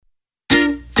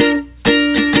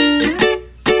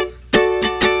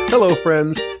Hello,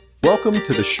 friends. Welcome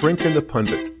to The Shrink and the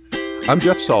Pundit. I'm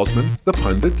Jeff Salzman, the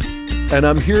pundit, and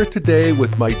I'm here today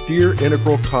with my dear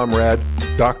integral comrade,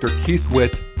 Dr. Keith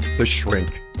Witt, the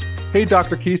Shrink. Hey,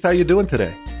 Dr. Keith, how you doing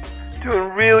today? Doing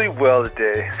really well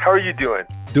today. How are you doing?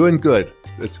 Doing good.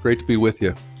 It's great to be with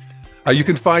you. You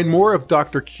can find more of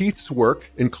Dr. Keith's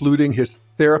work, including his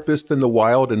Therapist in the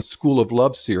Wild and School of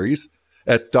Love series,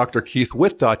 at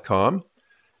drkeithwitt.com.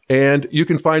 And you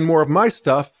can find more of my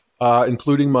stuff,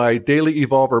 including my Daily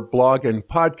Evolver blog and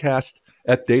podcast,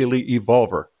 at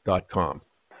dailyevolver.com.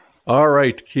 All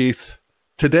right, Keith.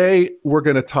 Today, we're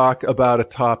going to talk about a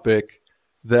topic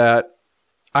that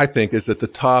I think is at the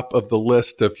top of the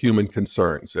list of human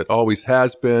concerns. It always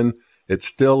has been, it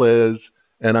still is,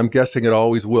 and I'm guessing it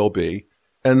always will be.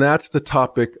 And that's the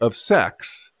topic of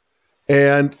sex,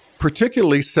 and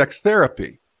particularly sex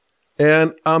therapy.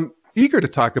 And I'm eager to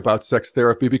talk about sex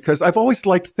therapy because I've always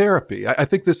liked therapy. I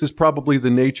think this is probably the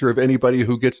nature of anybody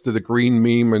who gets to the green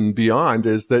meme and beyond,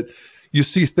 is that you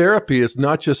see therapy as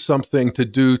not just something to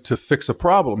do to fix a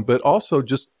problem, but also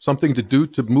just something to do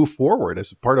to move forward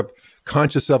as a part of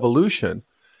conscious evolution.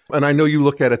 And I know you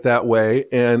look at it that way,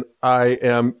 and I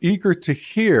am eager to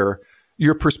hear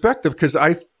your perspective because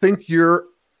I think you're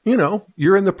in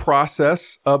the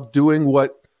process of doing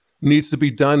what needs to be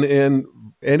done in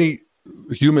any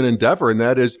human endeavor, and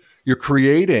that is you're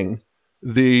creating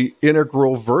the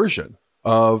integral version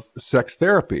of sex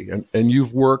therapy. And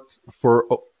you've worked for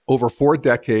over 4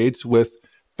 decades with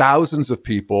thousands of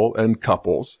people and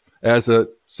couples as a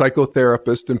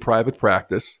psychotherapist in private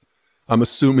practice. I'm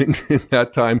assuming in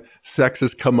that time, sex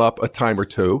has come up a time or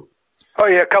two. Oh,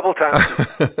 yeah, a couple times.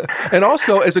 And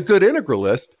also, as a good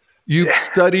integralist, you've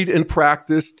studied and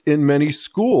practiced in many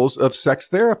schools of sex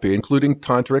therapy, including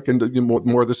tantric and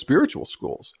more of the spiritual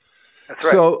schools. That's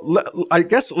right. So I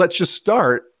guess let's just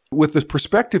start with the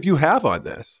perspective you have on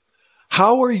this.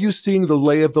 How are you seeing the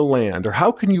lay of the land, or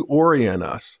how can you orient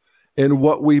us in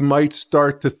what we might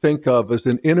start to think of as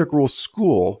an integral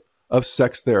school of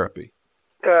sex therapy?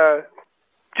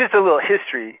 Just a little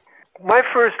history. My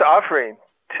first offering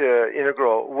to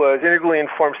Integral was integrally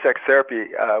informed sex therapy.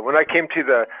 When I came to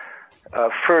the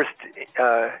first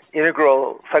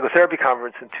Integral Psychotherapy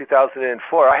Conference in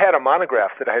 2004, I had a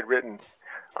monograph that I had written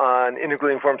on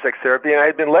integrally informed sex therapy, and I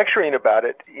had been lecturing about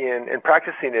it and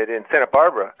practicing it in Santa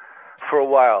Barbara for a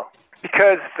while,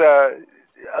 because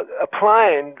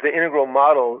applying the integral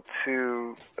model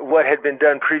to what had been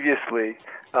done previously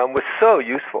was so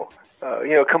useful.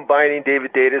 Combining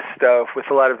David Data's stuff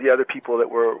with a lot of the other people that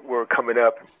were coming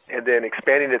up, and then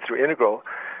expanding it through integral,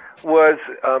 was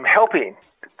helping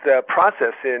the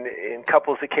process in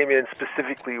couples that came in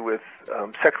specifically with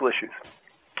sexual issues.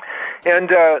 And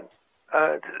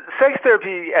sex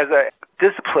therapy as a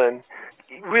discipline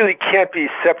really can't be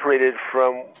separated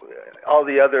from all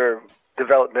the other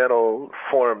developmental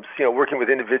forms, working with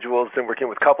individuals and working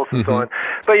with couples and so on.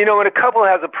 But, when a couple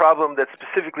has a problem that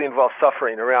specifically involves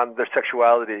suffering around their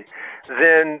sexuality,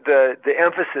 then the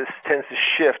emphasis tends to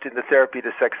shift in the therapy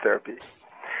to sex therapy.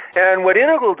 And what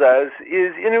Integral does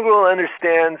is Integral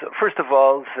understands, first of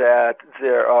all, that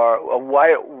there are a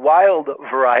wild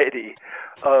variety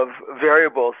of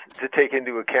variables to take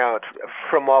into account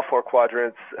from all 4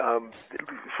 quadrants,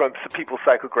 from people's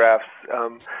psychographs,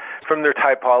 from their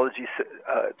typology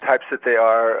types that they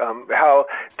are, how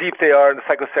deep they are in the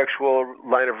psychosexual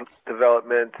line of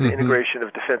development, the integration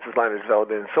of defenses line of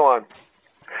development, and so on.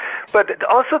 But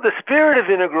also the spirit of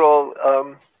Integral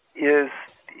is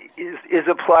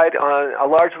applied on a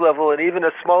large level and even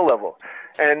a small level,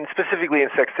 and specifically in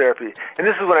sex therapy. And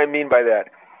this is what I mean by that.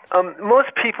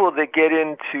 Most people that get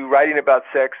into writing about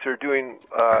sex or doing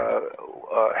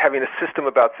having a system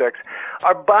about sex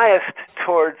are biased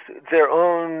towards their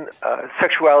own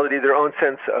sexuality, their own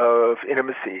sense of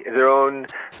intimacy, their own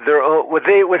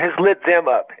what has lit them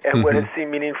up and what has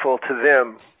seemed meaningful to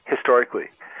them historically.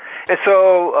 And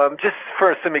so, just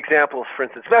for some examples, for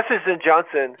instance, Masters and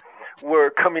Johnson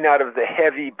were coming out of the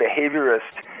heavy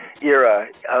behaviorist era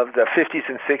of the 50s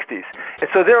and 60s, and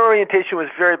so their orientation was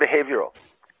very behavioral.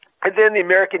 And then the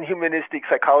American Humanistic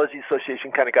Psychology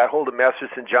Association kind of got hold of Masters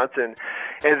and Johnson,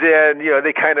 and then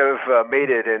they kind of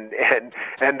mated,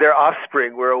 and their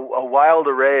offspring were a wild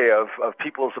array of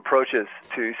people's approaches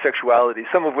to sexuality,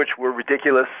 some of which were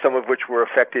ridiculous, some of which were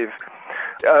effective.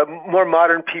 More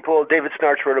modern people, David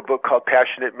Snarch wrote a book called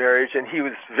Passionate Marriage, and he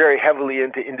was very heavily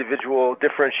into individual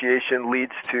differentiation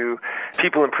leads to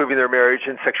people improving their marriage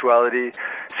and sexuality.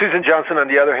 Susan Johnson, on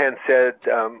the other hand, said,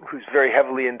 who's very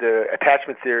heavily into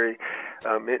attachment theory,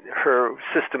 her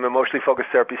system, emotionally focused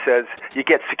therapy, says you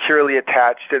get securely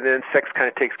attached and then sex kind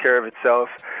of takes care of itself.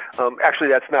 Actually,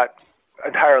 that's not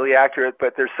entirely accurate,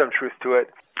 but there's some truth to it.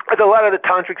 But a lot of the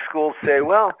tantric schools say,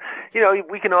 well,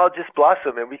 we can all just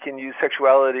blossom and we can use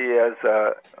sexuality as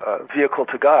a vehicle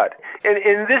to God. And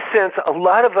in this sense, a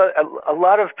lot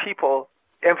of people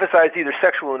emphasize either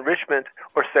sexual enrichment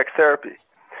or sex therapy.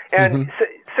 And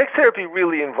sex therapy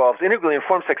really integrally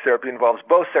informed sex therapy involves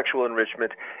both sexual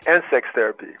enrichment and sex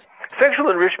therapy.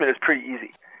 Sexual enrichment is pretty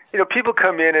easy. People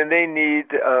come in and they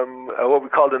need what we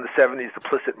called in the 70s the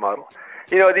implicit model.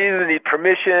 They either need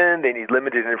permission, they need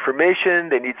limited information,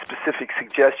 they need specific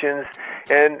suggestions,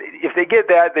 and if they get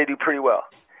that, they do pretty well.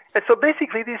 And so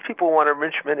basically these people want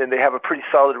enrichment and they have a pretty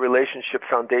solid relationship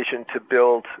foundation to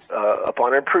build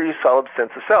upon, a pretty solid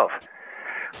sense of self.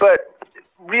 But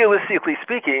realistically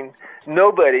speaking,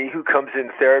 nobody who comes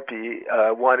in therapy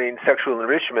wanting sexual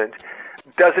enrichment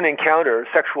doesn't encounter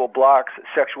sexual blocks,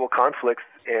 sexual conflicts,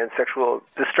 and sexual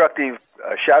destructive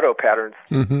shadow patterns.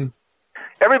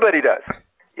 Everybody does.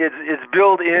 It's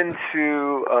built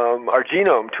into our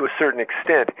genome to a certain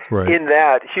extent, in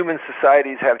that human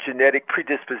societies have genetic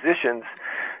predispositions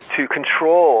to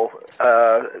control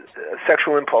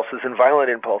sexual impulses and violent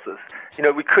impulses.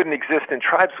 We couldn't exist in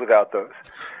tribes without those.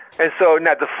 And so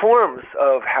now the forms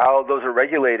of how those are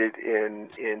regulated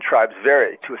in tribes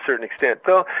vary to a certain extent,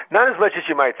 though not as much as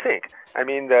you might think. I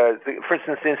mean, for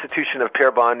instance, the institution of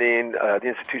pair bonding, the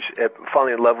institution of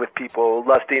falling in love with people,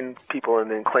 lusting people, and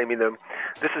then claiming them.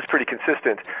 This is pretty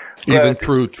consistent. Even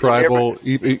through tribal,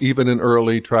 even in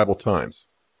early tribal times.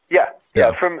 Yeah.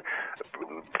 From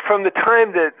the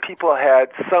time that people had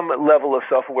some level of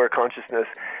self-aware consciousness,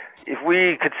 if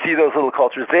we could see those little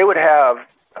cultures, they would have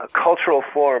cultural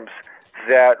forms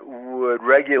that would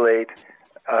regulate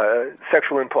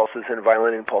sexual impulses and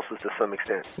violent impulses to some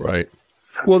extent. Right.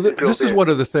 Well, this is one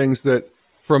of the things that,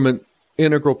 from an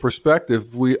integral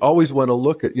perspective, we always want to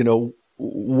look at,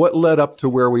 what led up to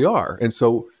where we are. And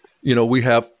so, we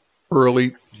have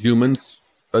early humans,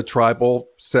 tribal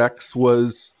sex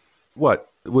was what?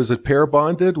 Was it pair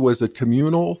bonded? Was it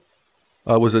communal?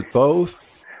 Was it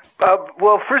both?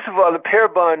 Well, first of all, the pair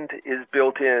bond is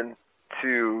built in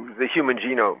to the human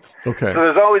genome. Okay. So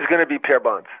there's always going to be pair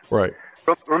bonds. Right.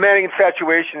 Romantic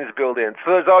infatuation is built in,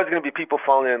 so there's always going to be people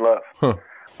falling in love.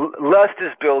 Lust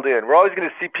is built in. We're always going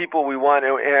to see people we want,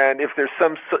 and if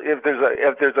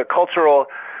there's a cultural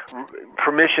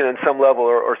permission in some level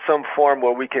or some form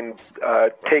where we can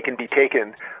take and be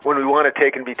taken, when we want to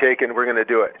take and be taken, we're going to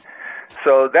do it.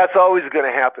 So that's always going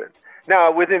to happen.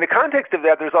 Now, within the context of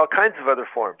that, there's all kinds of other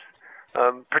forms.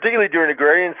 Particularly during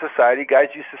agrarian society, guys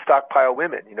used to stockpile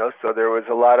women, so there was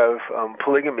a lot of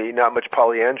polygamy, not much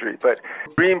polyandry. But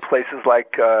extreme places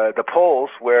like the poles,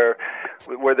 where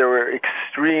there were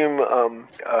extreme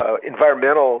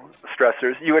environmental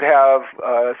stressors, you would have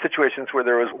situations where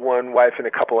there was one wife and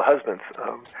a couple of husbands.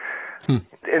 And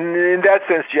in that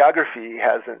sense, geography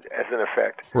has an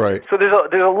effect. Right. So there's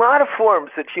a lot of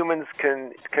forms that humans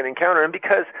can encounter, and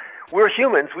because we're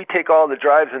humans, we take all the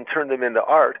drives and turn them into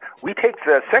art. We take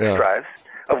the sex drives,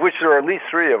 of which there are at least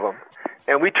 3 of them,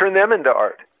 and we turn them into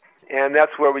art. And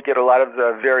that's where we get a lot of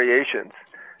the variations,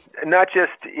 not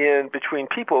just in between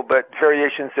people, but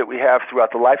variations that we have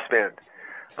throughout the lifespan.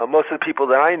 Most of the people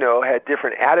that I know had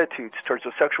different attitudes towards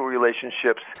their sexual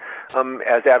relationships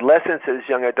as adolescents, as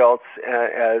young adults,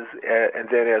 and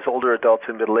then as older adults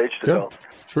and middle-aged adults.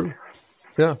 True.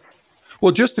 Yeah.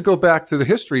 Well, just to go back to the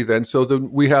history then, so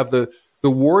we have the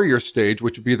warrior stage,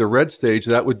 which would be the red stage,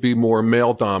 that would be more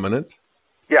male dominant.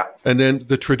 Yeah. And then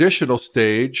the traditional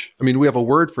stage, I mean, we have a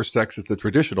word for sex at the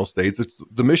traditional stage, it's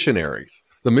the missionaries,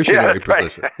 the missionary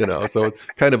position, so it's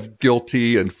kind of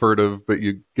guilty and furtive, but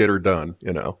you get her done,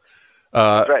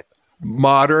 That's right.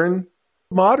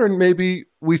 Modern maybe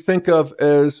we think of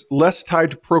as less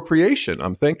tied to procreation,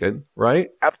 I'm thinking, right?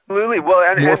 Absolutely. Well,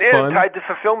 and tied to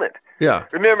fulfillment. Yeah.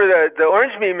 Remember, the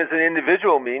orange meme is an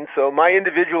individual meme, so my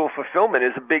individual fulfillment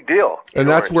is a big deal. And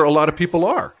that's where a lot of people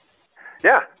are.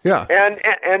 Yeah. Yeah. And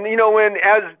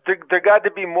as there got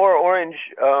to be more orange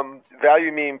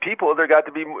value meme people, there got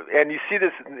to be, and you see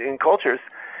this in cultures,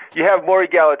 you have more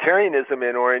egalitarianism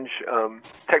in orange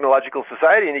technological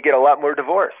society, and you get a lot more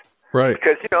divorce. Right.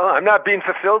 Because, I'm not being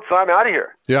fulfilled, so I'm out of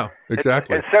here. Yeah,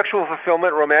 exactly. And sexual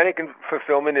fulfillment, romantic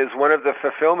fulfillment is one of the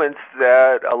fulfillments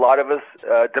that a lot of us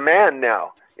demand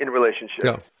now in relationships.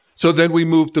 Yeah. So then we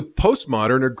move to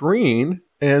postmodern or green,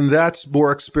 and that's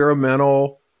more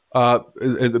experimental.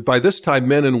 By this time,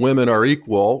 men and women are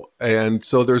equal, and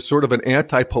so there's sort of an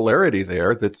anti-polarity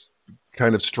there that's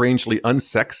kind of strangely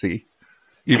unsexy,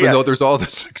 even though there's all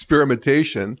this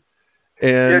experimentation.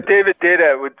 And David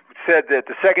Data said that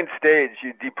the second stage,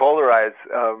 you depolarize.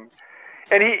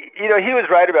 And he was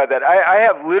right about that. I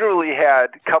have literally had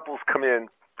couples come in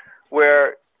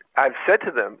where I've said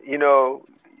to them,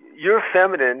 your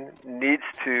feminine needs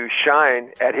to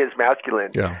shine at his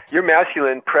masculine. Yeah. Your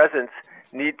masculine presence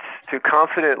needs to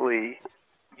confidently,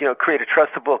 create a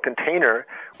trustable container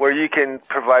where you can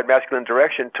provide masculine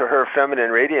direction to her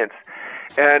feminine radiance.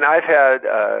 And I've had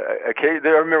I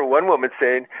remember one woman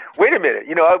saying, "Wait a minute,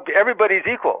 everybody's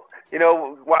equal.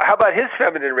 How about his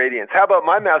feminine radiance? How about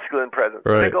my masculine presence?"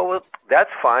 Right. And I go, "Well,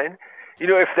 that's fine.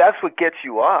 If that's what gets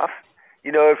you off."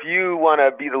 If you want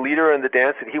to be the leader in the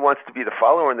dance and he wants to be the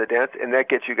follower in the dance and that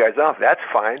gets you guys off, that's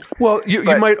fine. Well, you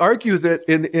might argue that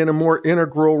in a more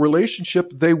integral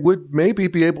relationship, they would maybe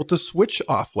be able to switch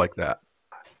off like that.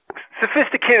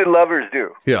 Sophisticated lovers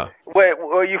do. Yeah.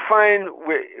 What you find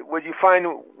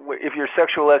if your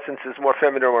sexual essence is more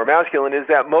feminine or more masculine is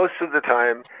that most of the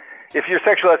time, if your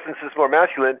sexual essence is more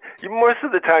masculine, most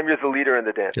of the time you're the leader in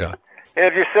the dance. Yeah. And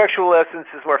if your sexual essence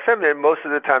is more feminine, most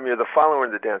of the time you're the follower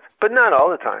in the dance, but not all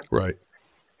the time. Right.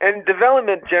 And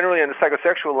development generally on the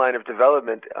psychosexual line of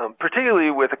development,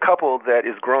 particularly with a couple that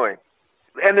is growing,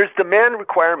 and there's demand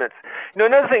requirements.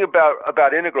 Another thing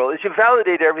about integral is you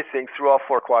validate everything through all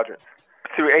four quadrants,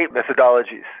 through 8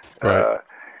 methodologies. Right.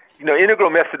 Integral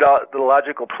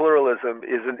methodological pluralism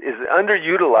is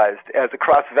underutilized as a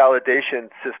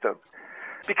cross-validation system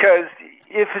because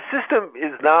if a system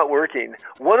is not working,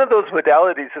 one of those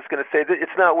modalities is going to say that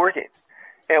it's not working,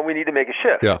 and we need to make a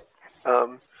shift. Yeah.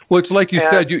 Well, it's like you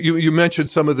said, you mentioned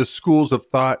some of the schools of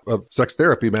thought of sex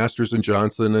therapy, Masters and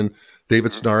Johnson and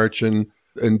David Snarch and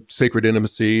sacred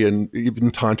intimacy and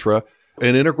even Tantra.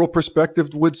 An integral perspective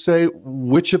would say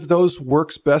which of those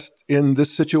works best in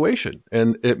this situation.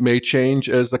 And it may change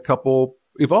as the couple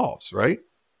evolves, right?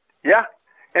 Yeah.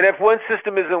 And if one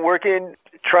system isn't working,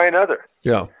 try another.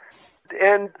 Yeah.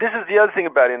 And this is the other thing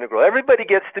about integral. Everybody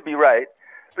gets to be right,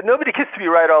 but nobody gets to be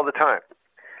right all the time.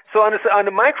 So on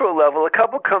a micro level, a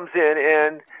couple comes in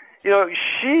and,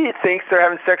 she thinks they're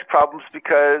having sex problems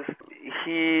because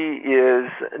he is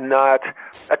not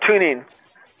attuning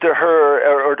to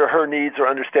her or to her needs or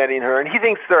understanding her. And he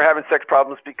thinks they're having sex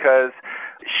problems because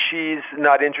she's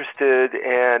not interested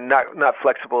and not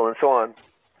flexible and so on.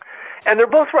 And they're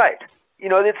both right.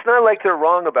 It's not like they're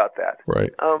wrong about that.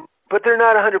 Right. But they're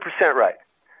not 100% right.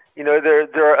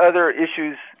 There are other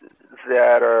issues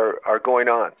that are going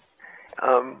on.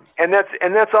 And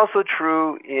that's also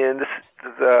true in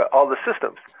all the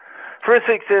systems. For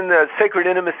instance, in the sacred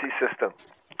intimacy system,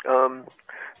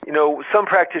 some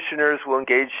practitioners will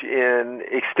engage in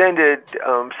extended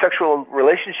sexual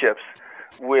relationships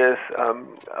with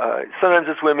sometimes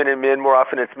it's women and men, more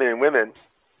often it's men and women,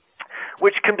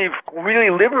 which can be really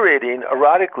liberating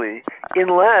erotically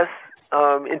unless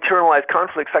internalized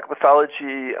conflict,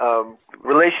 psychopathology,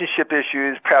 relationship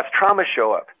issues, past trauma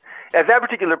show up. At that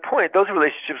particular point, those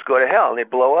relationships go to hell and they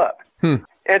blow up.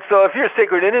 And so if you're a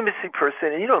sacred intimacy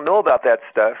person and you don't know about that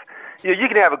stuff, you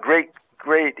can have a great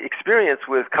experience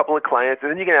with a couple of clients, and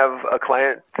then you can have a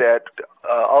client that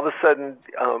all of a sudden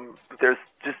there's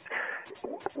just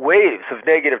waves of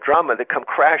negative drama that come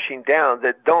crashing down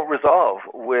that don't resolve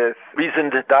with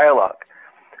reasoned dialogue.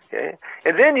 Okay?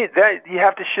 And then you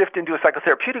have to shift into a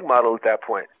psychotherapeutic model at that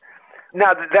point.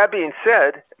 Now, that being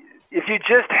said, if you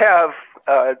just have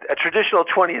a traditional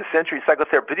 20th century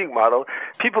psychotherapeutic model,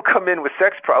 people come in with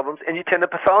sex problems and you tend to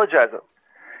pathologize them.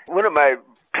 One of my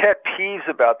pet peeves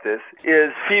about this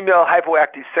is female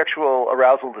hypoactive sexual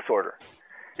arousal disorder.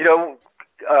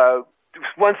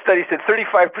 One study said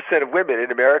 35% of women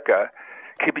in America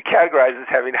could be categorized as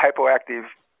having hypoactive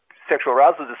sexual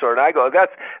arousal disorder. And I go,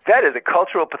 that is a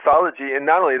cultural pathology, and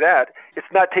not only that,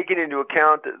 it's not taking into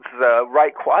account the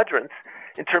right quadrants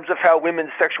in terms of how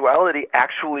women's sexuality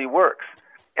actually works.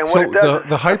 And what it does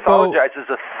is pathologizes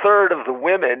a third of the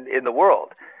women in the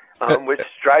world, which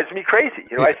drives me crazy.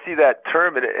 I see that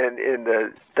term in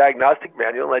the diagnostic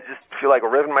manual, and I just feel like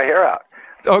ripping my hair out.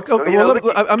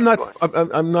 I'm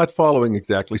not following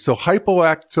exactly. So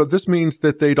So this means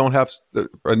that they don't have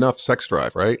enough sex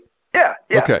drive, right? Yeah.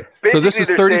 Okay. Basically, so this is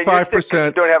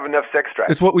 35%. Don't have enough sex drive.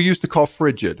 It's what we used to call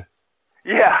frigid.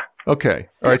 Yeah. Okay.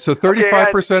 All right. So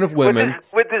 35% of women.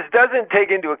 What this doesn't take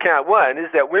into account, one,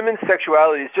 is that women's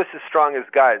sexuality is just as strong as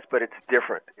guys, but it's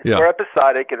different. It's more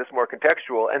episodic and it's more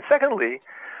contextual. And secondly,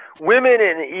 women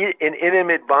in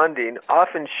intimate bonding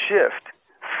often shift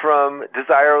from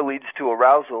desire leads to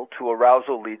arousal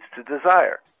leads to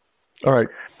desire. All right.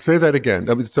 Say that again.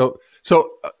 I mean, so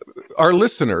our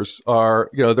listeners are,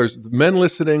 there's men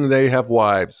listening, they have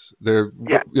wives.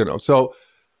 So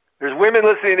There's women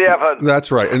listening to have husbands.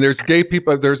 That's right. And there's gay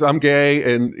people. There's I'm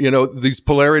gay, and these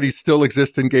polarities still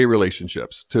exist in gay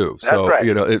relationships too. So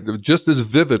That's right. it, just as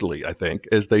vividly, I think,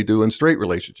 as they do in straight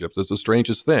relationships. It's the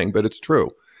strangest thing, but it's true.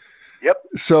 Yep.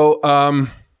 So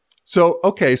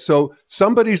okay. So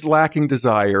somebody's lacking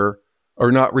desire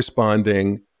or not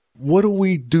responding. What do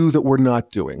we do that we're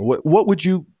not doing? What would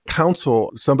you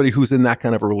counsel somebody who's in that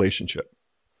kind of a relationship?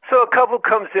 So a couple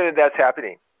comes in and that's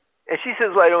happening, and she says,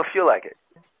 "Well, I don't feel like it."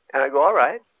 And I go, all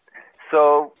right.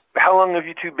 So how long have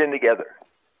you two been together?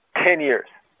 10 years.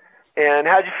 And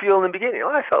how'd you feel in the beginning? Oh,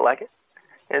 I felt like it.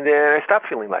 And then I stopped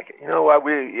feeling like it. And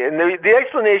the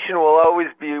explanation will always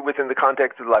be within the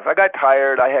context of life. I got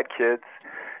tired. I had kids.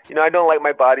 I don't like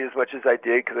my body as much as I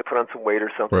did because I put on some weight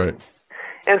or something. Right.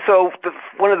 And so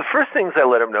one of the first things I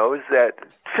let them know is that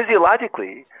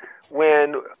physiologically,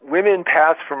 when women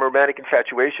pass from romantic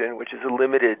infatuation, which is a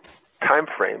limited time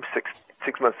frame, six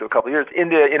months to a couple of years,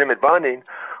 into intimate bonding,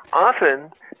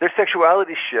 often their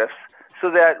sexuality shifts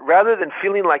so that rather than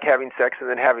feeling like having sex and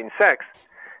then having sex,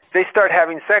 they start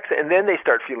having sex and then they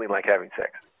start feeling like having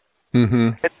sex.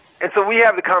 Mm-hmm. And so we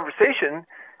have the conversation,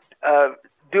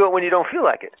 do it when you don't feel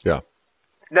like it. Yeah.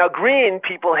 Now, green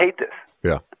people hate this.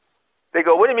 Yeah. They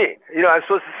go, what do you mean? I'm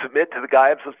supposed to submit to the guy.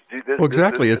 I'm supposed to do this. Well,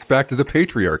 exactly. This. It's back to the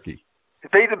patriarchy.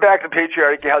 Back to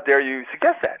patriarchy. How dare you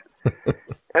suggest that?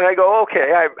 And I go,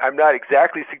 okay, I'm not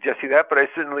exactly suggesting that, but I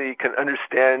certainly can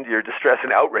understand your distress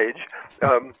and outrage.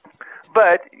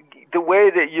 But the way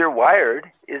that you're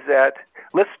wired is that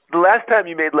the last time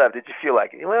you made love, did you feel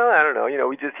like it? Well, I don't know.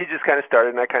 He just kind of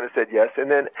started, and I kind of said yes,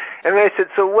 and then I said,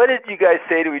 so what did you guys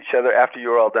say to each other after you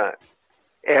were all done?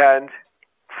 And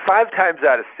 5 times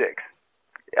out of 6,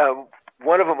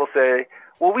 one of them will say,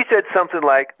 well, we said something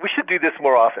like, we should do this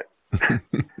more often.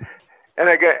 And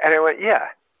I went, yeah.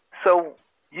 So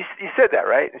you said that,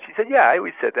 right? And she said, yeah,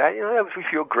 we said that. We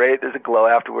feel great. There's a glow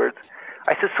afterwards.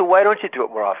 I said, so why don't you do it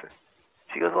more often?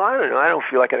 She goes, well, I don't know. I don't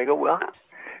feel like it. I go, well,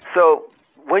 so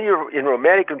when you're in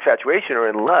romantic infatuation or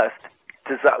in lust,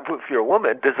 if you're a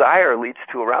woman, desire leads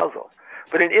to arousal.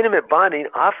 But in intimate bonding,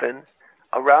 often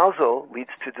arousal leads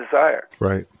to desire.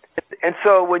 Right. And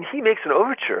so when he makes an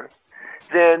overture,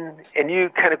 and you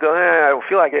kind of go, I don't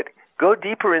feel like it, go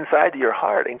deeper inside to your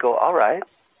heart and go, all right,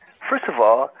 first of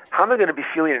all, how am I going to be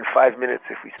feeling in 5 minutes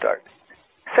if we start?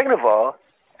 Second of all,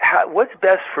 what's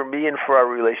best for me and for our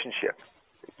relationship?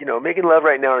 Making love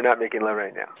right now or not making love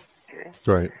right now? Okay?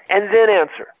 Right. And then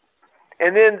answer.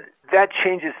 And then that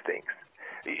changes things.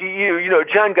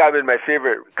 John Gottman, my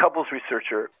favorite couples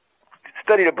researcher,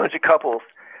 studied a bunch of couples,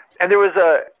 and there was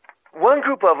one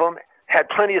group of them had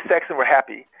plenty of sex and were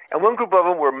happy, and one group of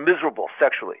them were miserable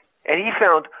sexually. And he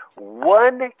found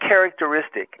one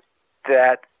characteristic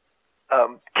that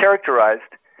characterized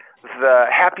the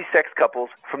happy sex couples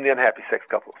from the unhappy sex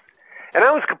couples. And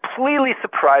I was completely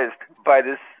surprised by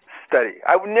this study.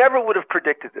 I never would have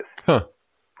predicted this. Huh.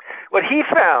 What he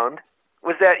found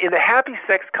was that in the happy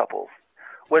sex couples,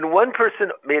 when one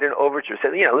person made an overture,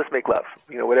 said, let's make love,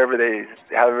 however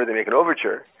they make an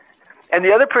overture, and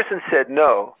the other person said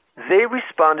no, they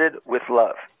responded with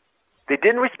love. They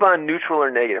didn't respond neutral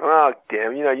or negative. Oh,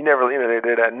 damn, you never, they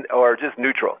did that, or just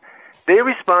neutral. They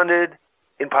responded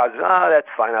in positive. Oh, that's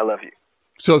fine, I love you.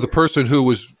 So the person who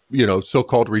was,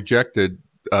 so-called rejected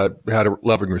had a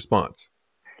loving response.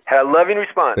 Had a loving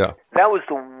response. Yeah. That was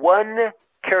the one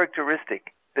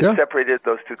characteristic that separated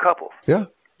those two couples. Yeah.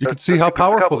 You can see how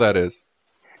powerful that is.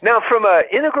 Now, from an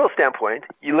integral standpoint,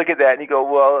 you look at that and you go,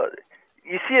 well,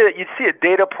 you see a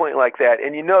data point like that,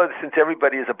 and since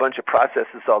everybody is a bunch of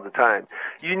processes all the time,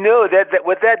 that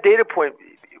what that data point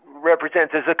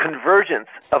represents is a convergence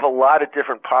of a lot of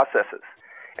different processes.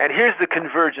 And here's the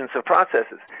convergence of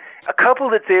processes. A couple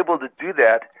that's able to do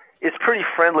that is pretty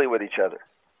friendly with each other.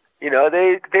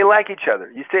 They like each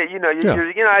other. You say,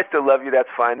 I still love you, that's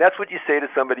fine. That's what you say to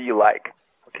somebody you like,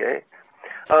 okay?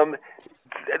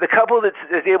 The couple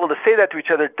that's able to say that to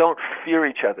each other don't fear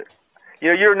each other.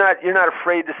 You're not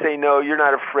afraid to say no. You're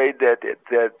not afraid that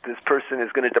this person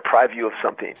is going to deprive you of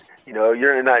something.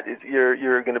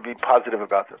 You're going to be positive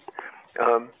about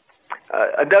them.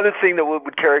 Another thing that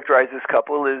would characterize this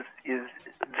couple is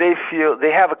they feel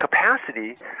they have a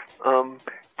capacity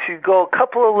to go a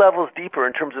couple of levels deeper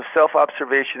in terms of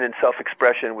self-observation and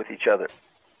self-expression with each other.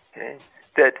 Okay?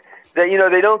 That they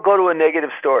don't go to a negative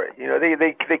story.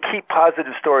 They keep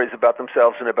positive stories about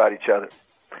themselves and about each other.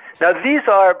 Now, these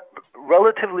are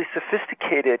relatively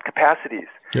sophisticated capacities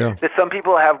that some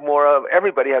people have more of.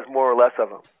 Everybody has more or less of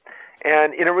them.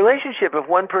 And in a relationship, if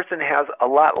one person has a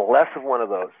lot less of one of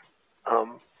those,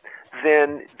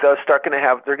 then they're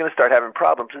going to start having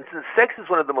problems. And since sex is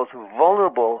one of the most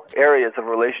vulnerable areas of a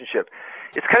relationship,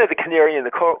 it's kind of the canary in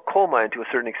the coal mine to a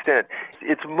certain extent.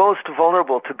 It's most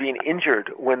vulnerable to being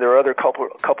injured when there are other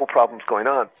couple problems going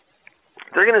on.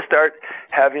 They're going to start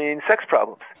having sex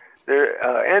problems.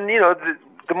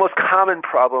 The most common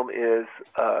problem is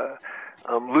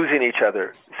losing each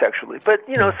other sexually. But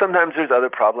sometimes there's other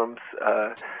problems.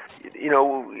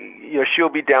 She'll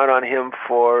be down on him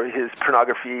for his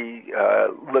pornography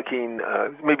looking.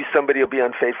 Maybe somebody will be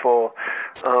unfaithful.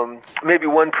 Maybe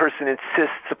one person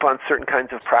insists upon certain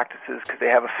kinds of practices because they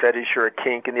have a fetish or a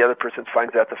kink, and the other person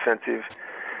finds that's offensive.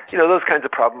 Those kinds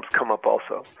of problems come up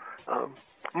also.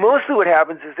 Mostly what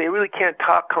happens is they really can't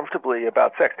talk comfortably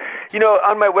about sex.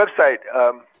 On my website,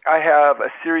 I have a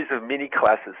series of mini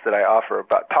classes that I offer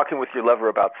about talking with your lover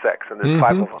about sex, and there's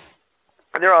 5 of them.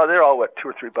 And they're all what, $2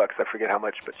 or $3? I forget how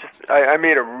much, but I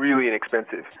made them really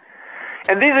inexpensive.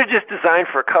 And these are just designed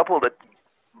for a couple to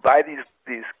buy these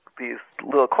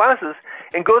little classes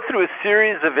and go through a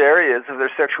series of areas of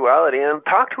their sexuality and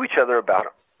talk to each other about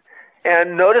them.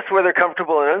 And notice where they're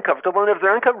comfortable and uncomfortable. And if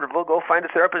they're uncomfortable, go find a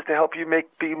therapist to help you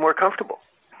be more comfortable.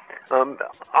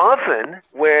 Often,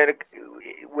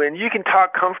 when you can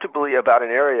talk comfortably about an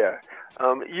area,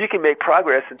 you can make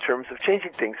progress in terms of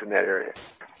changing things in that area,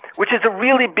 which is a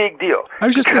really big deal. I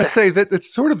was just going to say that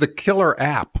it's sort of the killer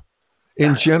app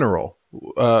in general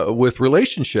with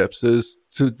relationships is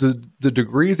to the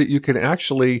degree that you can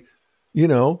actually,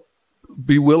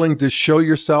 be willing to show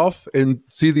yourself and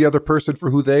see the other person for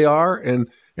who they are. And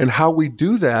how we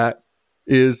do that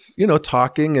is,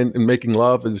 talking and making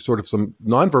love, and sort of some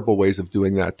nonverbal ways of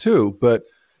doing that too. But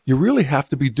you really have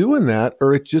to be doing that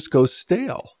or it just goes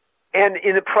stale. And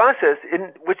in the process,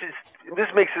 this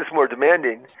makes this more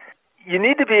demanding, you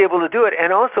need to be able to do it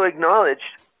and also acknowledge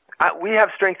we have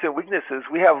strengths and weaknesses.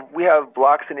 We have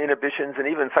blocks and inhibitions and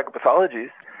even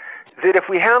psychopathologies that if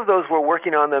we have those, we're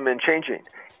working on them and changing.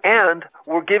 And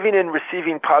we're giving and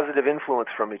receiving positive influence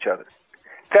from each other.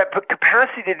 That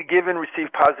capacity to give and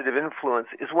receive positive influence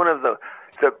is one of the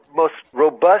most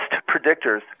robust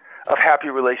predictors of happy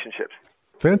relationships.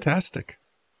 Fantastic.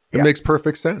 It makes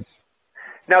perfect sense.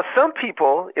 Now, some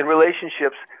people in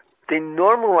relationships, they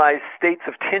normalize states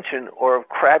of tension or of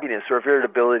crabbiness or of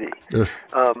irritability.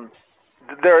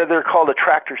 They're called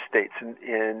attractor states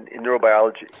in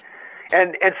neurobiology.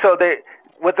 And so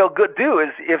what they'll do is,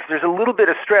 if there's a little bit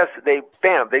of stress, they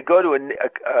go to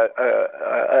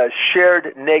a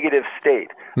shared negative state,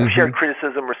 of shared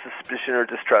criticism or suspicion or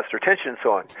distrust or tension and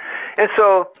so on. And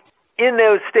so in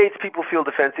those states, people feel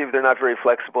defensive. They're not very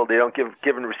flexible. They don't give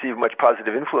and receive much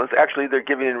positive influence. Actually, they're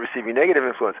giving and receiving negative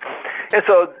influence. And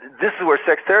so this is where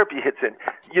sex therapy hits in.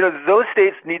 Those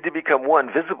states need to become, one,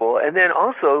 visible, and then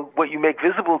also what you make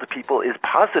visible to people is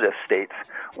positive states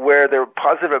where they're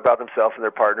positive about themselves and their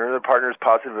partner is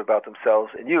positive about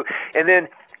themselves and you. And then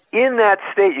in that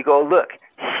state, you go, look,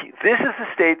 this is the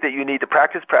state that you need to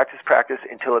practice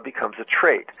until it becomes a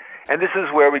trait. And this is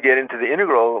where we get into the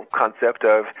integral concept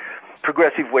of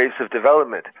progressive waves of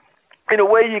development. In a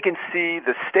way, you can see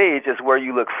the stage as where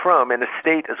you look from, and the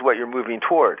state is what you're moving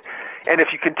toward. And if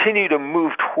you continue to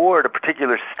move toward a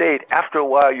particular state, after a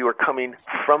while you are coming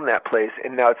from that place,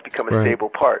 and now it's become a stable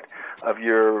part of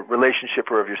your relationship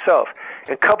or of yourself.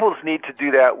 And couples need to do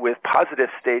that with positive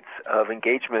states of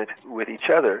engagement with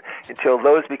each other until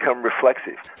those become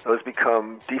reflexive. Those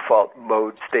become default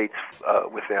mode states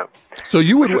with them. So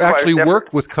you would actually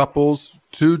work with couples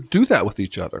to do that with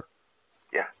each other?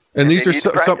 And these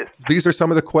are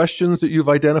some of the questions that you've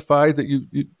identified that you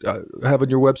have on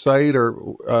your website, or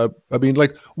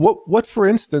what for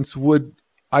instance would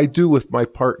I do with my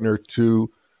partner to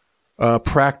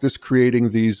practice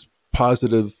creating these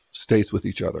positive states with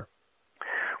each other?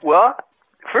 Well,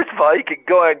 first of all, you could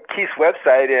go on Keith's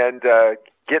website and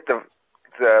get the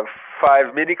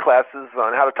 5 mini classes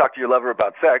on how to talk to your lover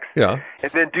about sex. Yeah.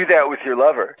 And then do that with your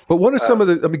lover. But what are some of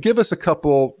the? give us a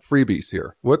couple freebies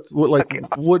here. What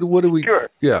do we? Sure.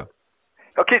 Yeah.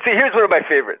 Okay, so here's one of my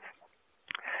favorites.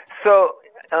 So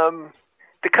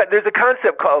there's a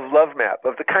concept called love map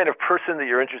of the kind of person that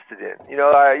you're interested in.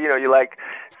 You like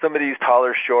somebody who's tall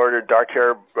or short or dark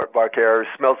hair, or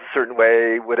smells a certain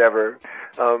way, whatever.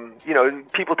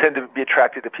 People tend to be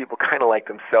attracted to people kind of like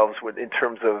themselves in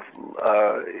terms of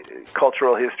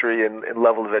cultural history and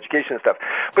level of education and stuff.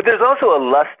 But there's also a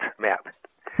lust map.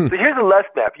 So here's a lust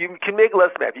map. You can make a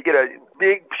lust map. You get a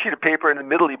big sheet of paper in the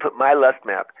middle. You put my lust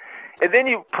map. And then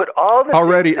you put all the...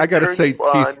 Already, I got to say,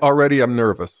 Keith, already I'm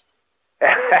nervous.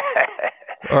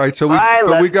 All right, so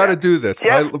we got to do this.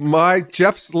 My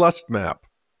Jeff's lust map.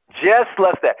 Just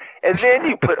lust map. And then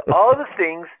you put all the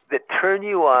things that turn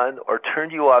you on or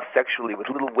turn you off sexually with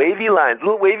little wavy line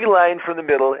from the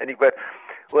middle, and you go,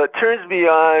 well, it turns me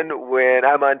on when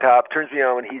I'm on top, turns me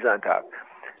on when he's on top.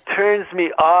 Turns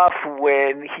me off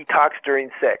when he talks during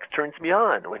sex. Turns me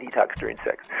on when he talks during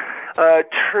sex.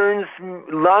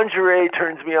 Lingerie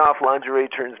turns me off. Lingerie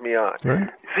turns me on. Right.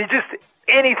 So just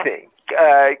anything.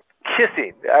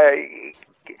 Kissing.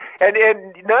 And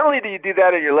not only do you do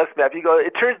that on your left map, you go,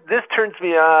 this turns me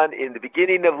on in the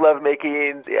beginning of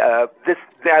lovemaking. I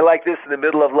like this in the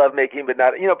middle of lovemaking, but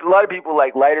not. A lot of people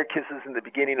like lighter kisses in the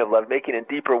beginning of lovemaking and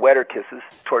deeper, wetter kisses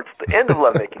towards the end of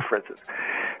lovemaking, for instance.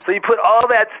 So you put all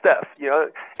that stuff,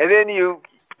 and then you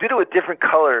do it with different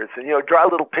colors, and draw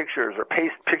little pictures or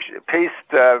paste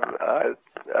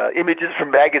images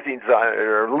from magazines on it,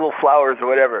 or little flowers or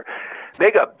whatever.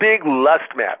 Make a big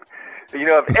lust map.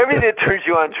 If everything that turns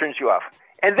you on turns you off.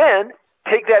 And then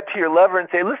take that to your lover and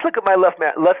say, let's look at my lust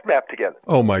map together.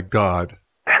 Oh, my God.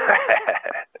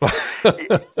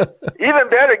 Even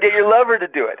better, get your lover to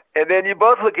do it. And then you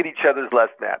both look at each other's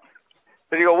lust maps.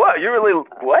 And you go, what? Your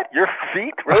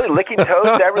feet? Really? Licking toes?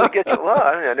 That really gets you? Well,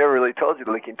 I never really told you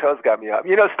the licking toes got me up.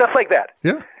 Stuff like that.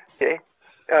 Yeah. Okay.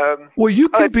 Well, you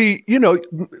could be,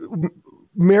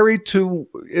 married to,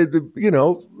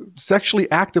 sexually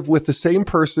active with the same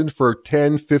person for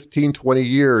 10, 15, 20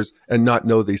 years and not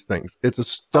know these things. It's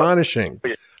astonishing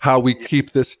how we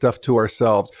keep this stuff to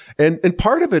ourselves. And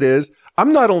part of it is,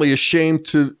 I'm not only ashamed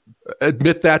to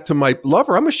admit that to my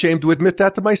lover, I'm ashamed to admit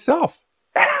that to myself.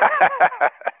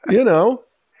 Well,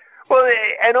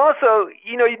 and also,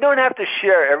 you don't have to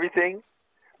share everything,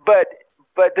 but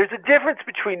there's a difference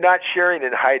between not sharing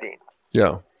and hiding.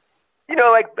 Yeah.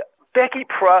 Like Becky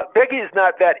is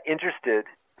not that interested.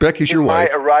 Becky's your wife.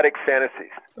 My erotic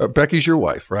fantasies. Becky's your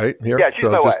wife, right? Here? Yeah,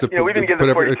 she's my wife. We've been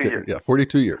together 42 years. Yeah,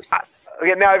 42 years.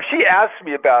 Okay, now if she asks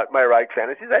me about my erotic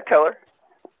fantasies, I tell her.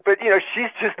 But,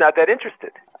 she's just not that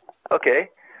interested. Okay?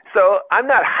 So I'm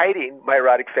not hiding my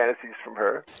erotic fantasies from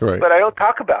her, right. But I don't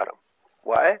talk about them.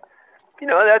 Why? She's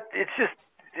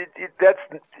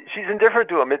indifferent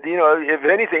to them. If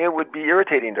anything, it would be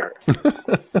irritating to her.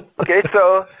 Okay,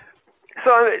 so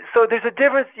there's a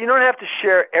difference. You don't have to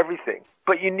share everything,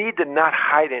 but you need to not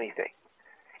hide anything.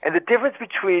 And the difference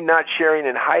between not sharing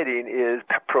and hiding is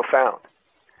profound.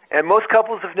 And most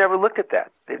couples have never looked at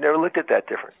that. They've never looked at that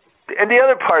difference. And the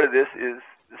other part of this is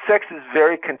sex is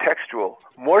very contextual,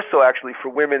 more so actually for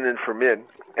women than for men.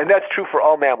 And that's true for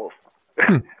all mammals.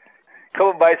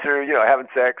 Couple mice are, having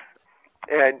sex,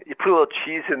 and you put a little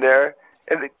cheese in there,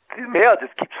 and the male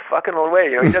just keeps fucking away.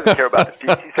 He doesn't care about the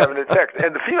cheese. He's having sex.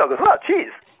 And the female goes, oh,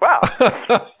 cheese. Wow.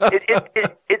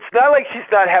 It's not like she's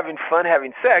not having fun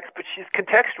having sex, but she's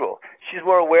contextual. She's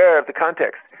more aware of the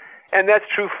context. And that's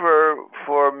true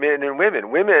for men and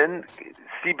women. Women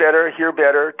see better, hear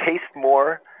better, taste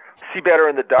more, see better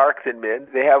in the dark than men.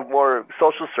 They have more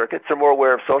social circuits. They're more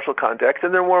aware of social context,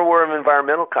 and they're more aware of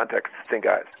environmental context than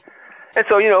guys. And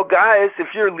so, guys,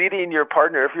 if you're leading your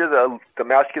partner, if you're the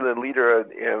masculine leader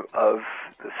of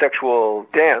the sexual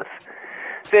dance,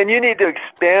 then you need to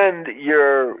expand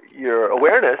your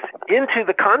awareness into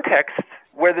the context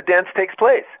where the dance takes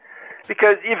place.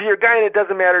 Because if you're a guy and it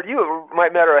doesn't matter to you, it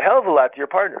might matter a hell of a lot to your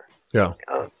partner. Yeah.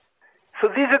 So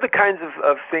these are the kinds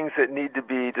of things that need to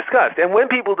be discussed. And when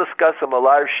people discuss them, a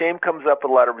lot of shame comes up, a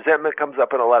lot of resentment comes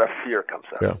up, and a lot of fear comes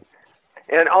up. Yeah.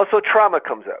 And also trauma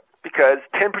comes up. Because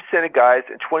 10% of guys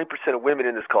and 20% of women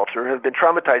in this culture have been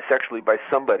traumatized sexually by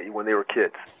somebody when they were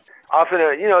kids. Often,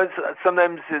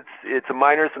 sometimes it's a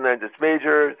minor, sometimes it's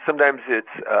major, sometimes it's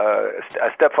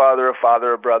a stepfather, a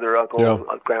father, a brother, uncle,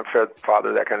 a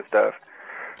grandfather, that kind of stuff.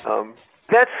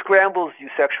 That scrambles you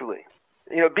sexually.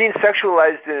 Being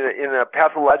sexualized in a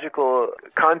pathological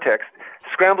context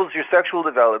scrambles your sexual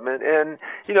development, and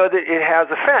it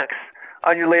has effects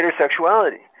on your later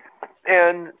sexuality.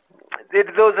 And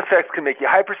those effects can make you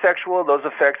hypersexual. Those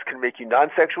effects can make you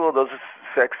non-sexual. Those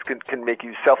effects can make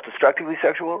you self-destructively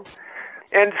sexual.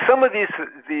 And some of these,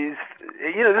 this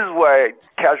is why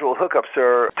casual hookups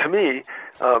are, to me,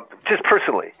 just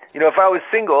personally. If I was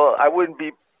single, I wouldn't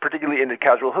be particularly into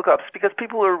casual hookups because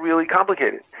people are really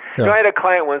complicated. Yeah. I had a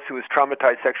client once who was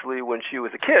traumatized sexually when she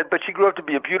was a kid, but she grew up to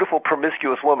be a beautiful,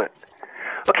 promiscuous woman.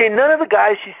 Okay, none of the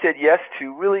guys she said yes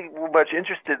to really were much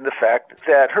interested in the fact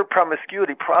that her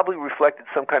promiscuity probably reflected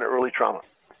some kind of early trauma.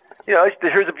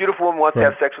 Here's a beautiful woman wants to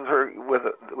have sex with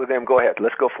them. Go ahead,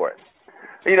 let's go for it.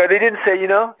 They didn't say,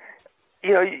 you're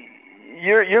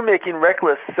making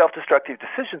reckless, self-destructive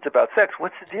decisions about sex.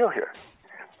 What's the deal here?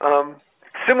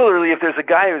 Similarly, if there's a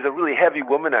guy who's a really heavy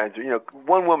womanizer,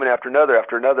 one woman after another,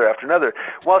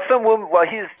 while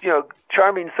he's,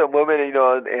 charming some woman,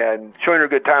 and showing her a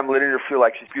good time, letting her feel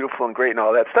like she's beautiful and great and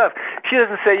all that stuff, she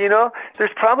doesn't say,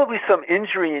 there's probably some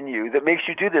injury in you that makes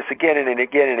you do this again and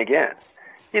again and again.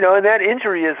 And that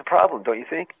injury is a problem, don't you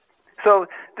think? So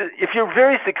if you're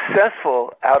very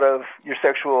successful out of your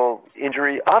sexual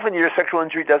injury, often your sexual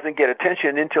injury doesn't get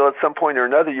attention until at some point or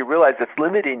another you realize it's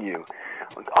limiting you.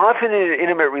 Often in an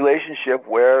intimate relationship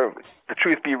where the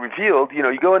truth be revealed, you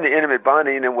go into intimate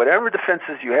bonding, and whatever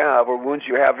defenses you have or wounds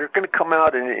you have, they're going to come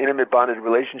out in an intimate bonded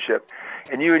relationship,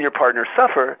 and you and your partner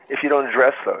suffer if you don't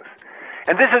address those.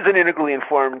 And this is an integrally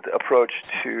informed approach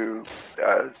to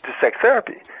sex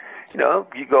therapy.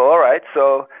 You go, all right,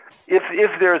 so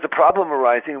if there's a problem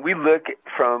arising, we look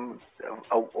from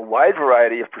a wide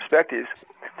variety of perspectives.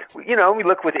 We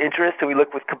look with interest and we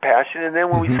look with compassion, and then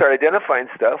when we start identifying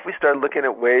stuff, we start looking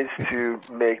at ways to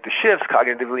make the shifts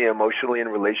cognitively, emotionally, and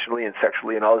relationally, and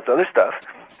sexually, and all this other stuff,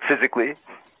 physically,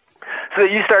 so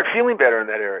that you start feeling better in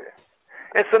that area.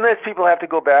 And sometimes people have to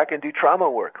go back and do trauma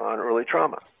work on early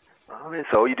trauma. And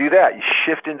so you do that. You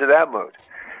shift into that mode.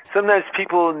 Sometimes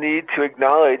people need to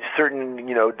acknowledge certain,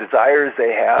 desires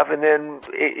they have and then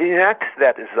enact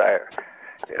that desire.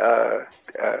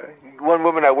 One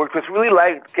woman I worked with really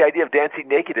liked the idea of dancing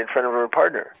naked in front of her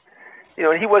partner.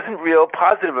 And he wasn't real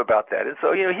positive about that. And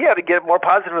so, he had to get more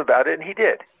positive about it, and he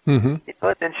did. And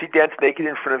she danced naked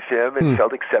in front of him and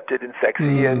felt accepted and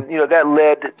sexy. And, that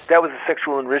was a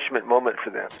sexual enrichment moment for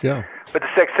them. Yeah. But the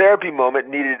sex therapy moment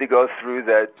needed to go through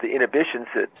the inhibitions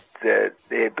that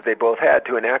they both had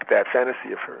to enact that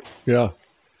fantasy of hers. Yeah.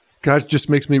 God, just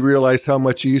makes me realize how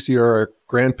much easier our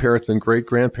grandparents and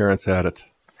great-grandparents had it.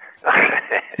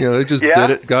 They just did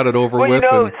it, got it over with.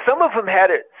 Some of them had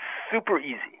it super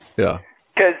easy. Yeah.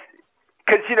 Because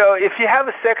if you have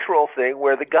a sex role thing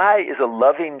where the guy is a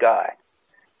loving guy,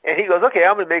 and he goes, okay,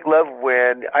 I'm going to make love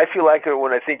when I feel like it or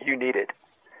when I think you need it.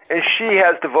 And she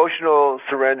has devotional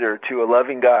surrender to a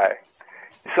loving guy.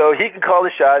 So he can call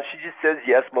the shots. She just says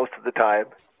yes most of the time.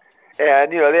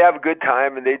 And, they have a good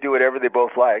time and they do whatever they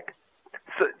both like.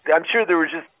 So I'm sure there were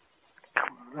just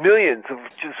millions of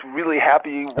just really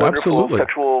happy, wonderful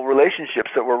sexual relationships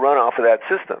that were run off of that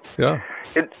system. Yeah.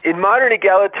 In modern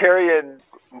egalitarian,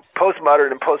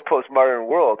 postmodern and post-postmodern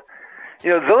world,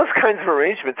 those kinds of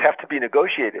arrangements have to be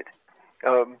negotiated.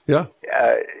 If you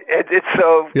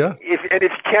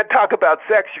can't talk about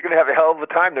sex, you're going to have a hell of a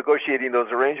time negotiating those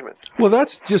arrangements. Well,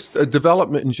 that's just a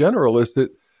development in general, is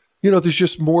that, there's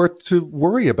just more to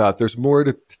worry about. There's more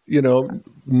to,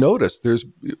 notice.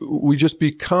 We just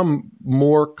become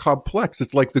more complex.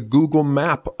 It's like the Google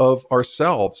map of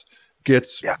ourselves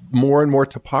gets more and more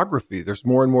topography. There's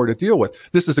more and more to deal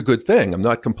with. This is a good thing. I'm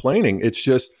not complaining. It's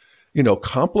just,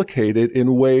 complicated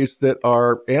in ways that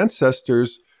our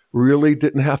ancestors really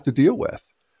didn't have to deal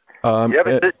with. But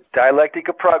the dialectic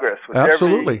of progress. With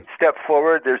every step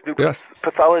forward, there's new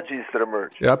pathologies that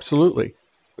emerge. Absolutely.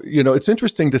 It's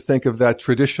interesting to think of that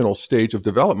traditional stage of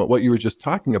development, what you were just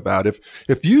talking about.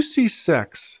 If you see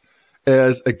sex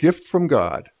as a gift from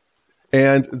God,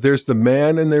 and there's the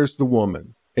man and there's the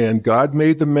woman, and God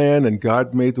made the man and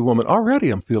God made the woman, already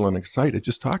I'm feeling excited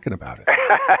just talking about it.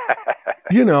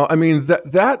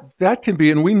 That can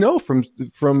be, and we know from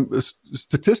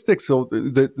statistics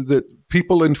that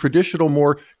people in traditional,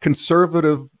 more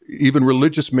conservative, even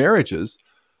religious marriages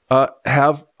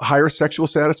have higher sexual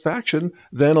satisfaction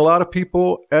than a lot of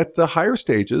people at the higher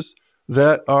stages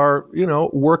that are,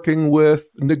 working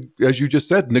with, as you just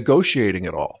said, negotiating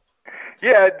it all.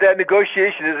 Yeah, that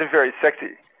negotiation isn't very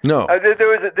sexy. No.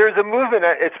 There's a movement,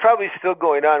 it's probably still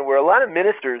going on, where a lot of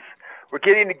ministers were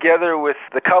getting together with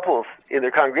the couples in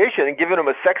their congregation and giving them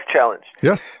a sex challenge.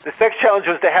 Yes. The sex challenge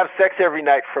was to have sex every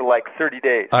night for like 30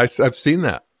 days. I've seen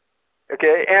that.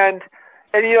 Okay, and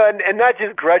not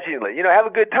just grudgingly, have a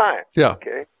good time. Yeah.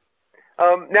 Okay.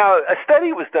 Now, a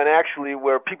study was done actually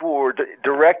where people were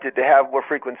directed to have more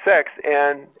frequent sex,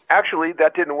 and actually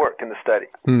that didn't work in the study.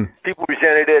 People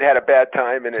resented it, had a bad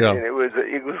time, and it was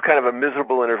kind of a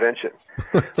miserable intervention.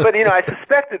 But I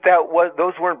suspect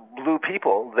those weren't blue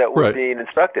people that were being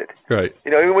instructed. Right.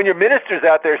 When your minister's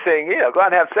out there saying, go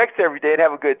out and have sex every day and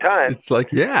have a good time, it's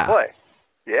like, boy.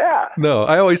 Yeah. No,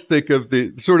 I always think of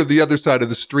the sort of the other side of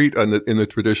the street in the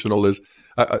traditional is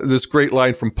this great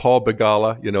line from Paul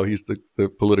Begala. He's the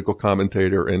political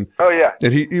commentator, and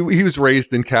and he was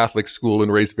raised in Catholic school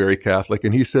and raised very Catholic,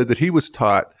 and he said that he was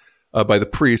taught by the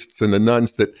priests and the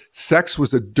nuns that sex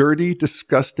was a dirty,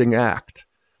 disgusting act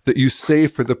that you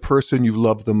save for the person you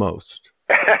love the most.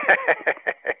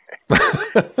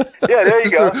 Yeah, there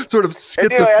you go. Sort of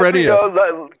schizophrenia. And,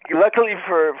 luckily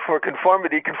for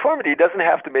conformity doesn't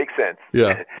have to make sense.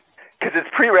 Yeah. Because it's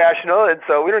pre-rational, and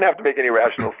so we don't have to make any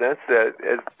rational sense,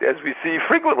 as we see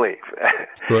frequently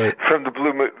right. from the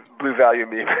blue value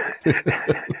meme.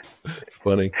 It's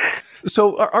funny.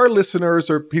 So our listeners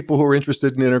are people who are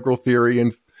interested in integral theory,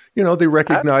 and they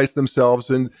recognize themselves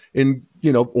in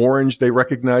orange. They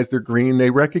recognize they're green.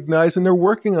 They recognize, and they're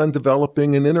working on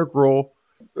developing an integral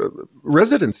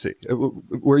residency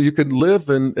where you can live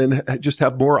and just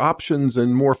have more options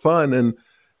and more fun.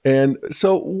 And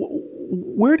so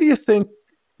where do you think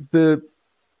where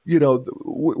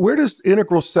does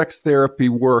integral sex therapy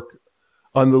work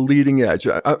on the leading edge?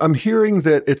 I'm hearing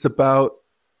that it's about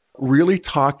really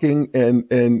talking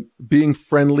and being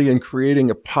friendly and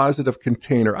creating a positive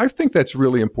container. I think that's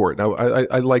really important.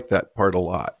 I like that part a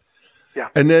lot. Yeah.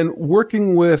 And then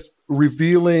working with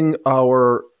revealing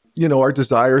our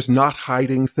desires, not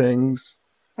hiding things,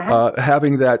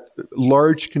 having that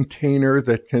large container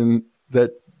that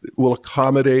will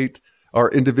accommodate our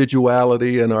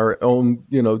individuality and our own,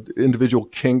 individual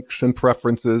kinks and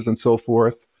preferences and so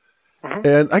forth. Mm-hmm.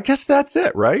 And I guess that's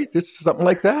it, right? It's something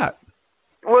like that.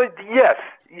 Well, yes.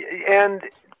 And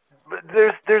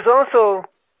there's also,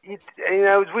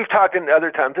 as we've talked in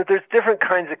other times, that there's different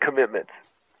kinds of commitments.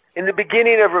 In the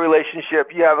beginning of a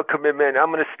relationship, you have a commitment.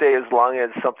 I'm going to stay as long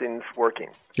as something's working.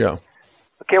 Yeah.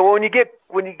 Okay. Well, when you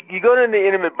go to the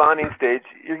intimate bonding stage,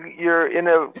 you're in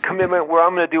a commitment where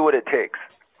I'm going to do what it takes.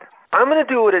 I'm going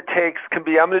to do what it takes I'm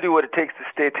going to do what it takes to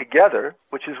stay together,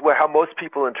 which is how most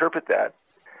people interpret that.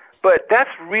 But that's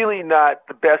really not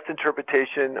the best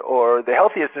interpretation or the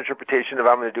healthiest interpretation of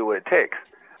I'm going to do what it takes.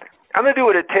 I'm going to do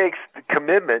what it takes. The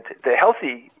commitment, the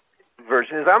healthy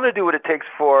version, is I'm going to do what it takes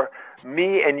for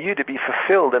me and you to be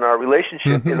fulfilled in our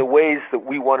relationship in the ways that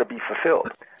we want to be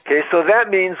fulfilled. Okay, so that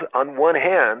means on one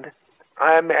hand,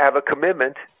 I have a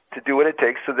commitment to do what it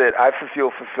takes so that I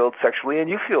feel fulfilled sexually and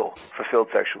you feel fulfilled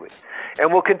sexually.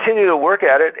 And we'll continue to work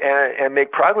at it and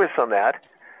make progress on that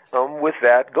with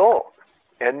that goal.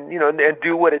 And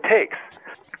do what it takes.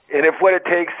 And if what it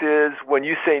takes is when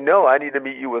you say no, I need to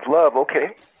meet you with love,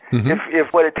 okay. Mm-hmm.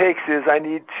 If what it takes is I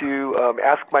need to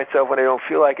ask myself when I don't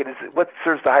feel like it, is what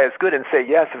serves the highest good, and say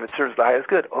yes if it serves the highest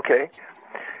good, okay.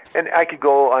 And I could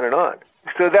go on and on.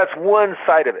 So that's one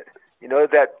side of it.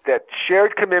 That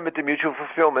shared commitment to mutual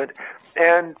fulfillment,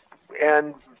 and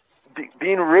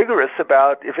being rigorous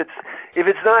about if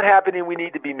it's not happening, we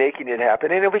need to be making it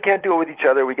happen. And if we can't do it with each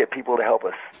other, we get people to help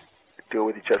us do it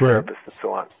with each other, right. Therapists and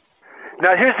so on.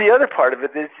 Now, here's the other part of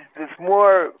it that's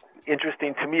more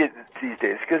interesting to me these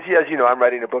days, because as you know, I'm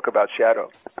writing a book about shadow.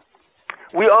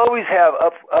 We always have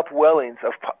upwellings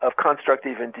of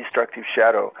constructive and destructive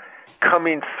shadow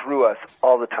coming through us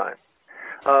all the time.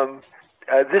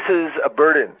 This is a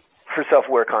burden for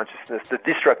self-aware consciousness, the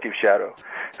destructive shadow.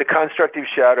 The constructive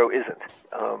shadow isn't.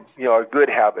 Our good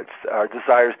habits, our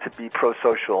desires to be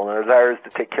pro-social, and our desires to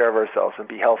take care of ourselves and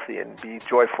be healthy and be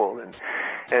joyful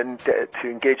and to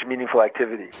engage in meaningful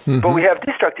activity. Mm-hmm. But we have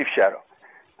destructive shadow.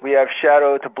 We have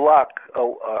shadow to block,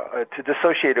 to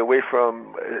dissociate away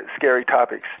from scary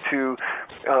topics, to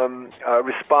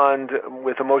respond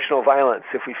with emotional violence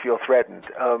if we feel threatened,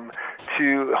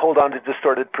 to hold on to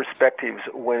distorted perspectives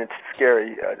when it's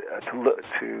scary,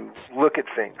 to look at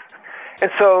things.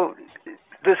 And so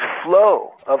this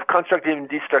flow of constructive and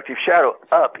destructive shadow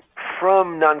up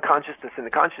from non-consciousness into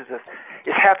consciousness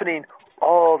is happening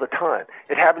all the time.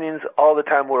 It happens all the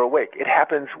time we're awake. It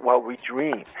happens while we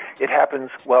dream. It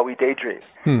happens while we daydream.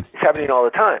 It's happening all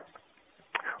the time.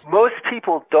 Most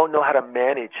people don't know how to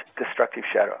manage destructive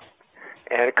shadow,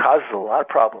 and it causes a lot of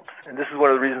problems. And this is one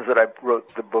of the reasons that I wrote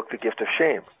the book, The Gift of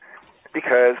Shame,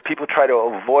 because people try to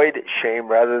avoid shame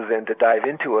rather than to dive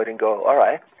into it and go, all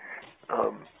right,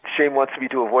 shame wants me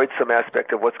to avoid some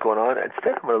aspect of what's going on.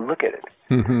 Instead, I'm going to look at it.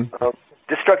 Mm-hmm.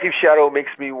 Destructive shadow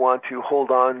makes me want to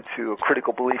hold on to a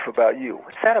critical belief about you.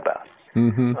 What's that about?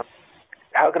 Mm-hmm.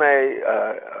 How can I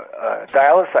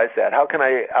dialysize that? How can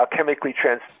I alchemically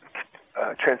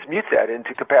transmute that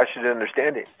into compassionate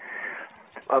understanding?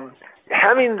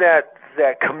 Having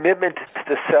that commitment to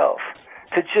the self,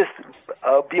 to just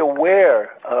be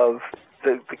aware of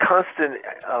the constant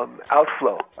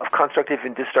outflow of constructive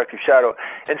and destructive shadow,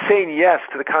 and saying yes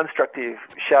to the constructive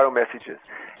shadow messages,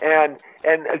 and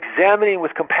examining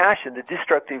with compassion the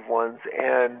destructive ones,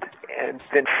 and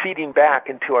then feeding back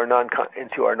into our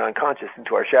non-conscious,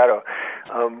 into our shadow,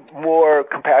 more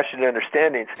compassionate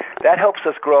understandings. That helps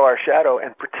us grow our shadow,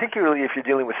 and particularly if you're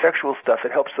dealing with sexual stuff,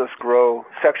 it helps us grow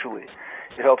sexually.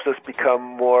 It helps us become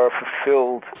more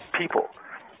fulfilled people.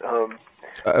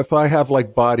 If I have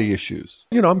like body issues,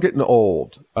 I'm getting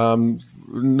old.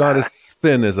 Not as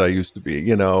thin as I used to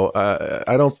be.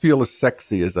 I don't feel as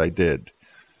sexy as I did.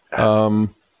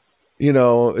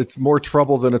 It's more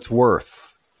trouble than it's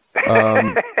worth.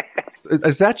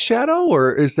 Is that shadow,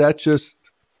 or is that just?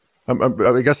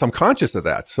 I guess I'm conscious of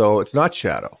that, so it's not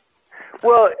shadow.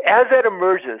 Well, as that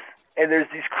emerges, and there's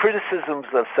these criticisms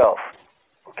of self.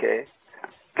 Okay,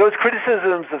 those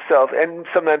criticisms of self, and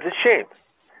sometimes it's shame.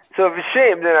 So if it's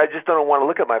shame, then I just don't want to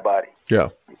look at my body. Yeah.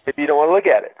 If you don't want to look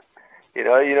at it, you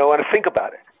don't want to think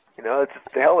about it. It's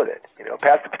the hell with it.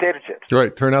 Pass the potato chips.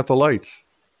 Right. Turn out the lights.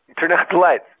 Turn out the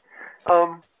lights.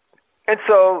 And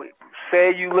so,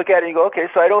 say you look at it and you go, okay,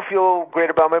 so I don't feel great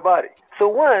about my body. So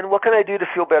one, what can I do to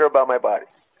feel better about my body?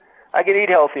 I can eat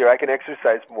healthier. I can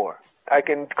exercise more. I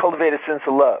can cultivate a sense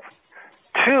of love.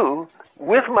 Two,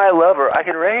 with my lover, I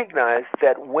can recognize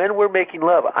that when we're making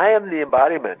love, I am the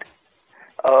embodiment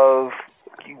of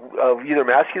either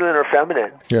masculine or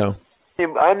feminine. Yeah.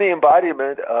 I'm the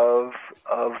embodiment of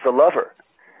the lover,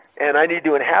 and I need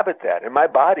to inhabit that, and my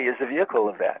body is the vehicle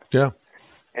of that. Yeah.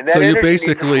 And that so you energy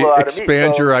basically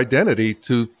expand your identity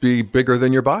to be bigger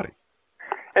than your body.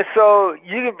 And so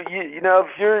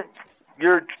if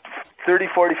you're 30,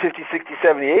 40, 50, 60,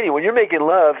 70, 80, when you're making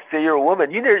love, say you're a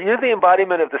woman, you're the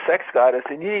embodiment of the sex goddess,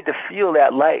 and you need to feel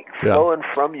that light flowing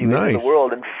from you into the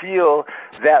world, and feel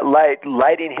that light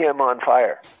lighting him on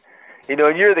fire. And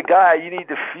you're the guy, you need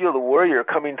to feel the warrior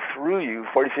coming through you,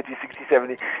 40, 50, 60,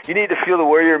 70. You need to feel the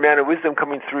warrior man of wisdom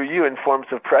coming through you in forms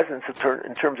of presence,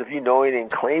 in terms of you knowing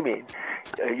and claiming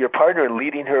your partner and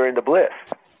leading her into bliss.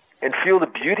 And feel the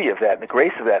beauty of that, and the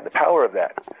grace of that, and the power of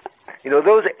that.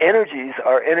 Those energies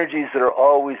are energies that are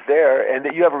always there, and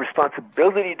that you have a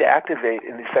responsibility to activate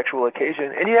in the sexual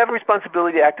occasion, and you have a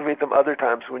responsibility to activate them other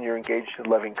times when you're engaged in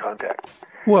loving contact.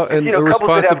 Well, and couples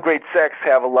that have great sex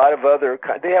have a lot of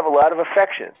they have a lot of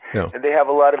affection, and they have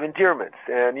a lot of endearments.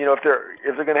 And if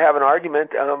they're going to have an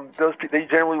argument, they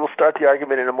generally will start the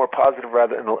argument in a more positive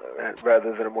rather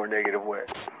than a more negative way.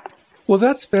 Well,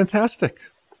 that's fantastic.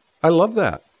 I love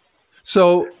that.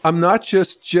 So I'm not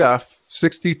just Jeff,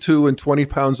 62 and 20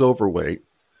 pounds overweight.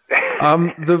 I'm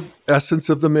the essence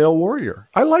of the male warrior.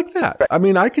 I like that. Right. I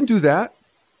mean, I can do that,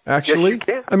 actually. Yes,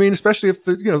 you can. I mean, especially if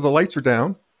the lights are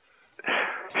down.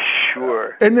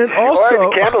 Sure. And then also... Or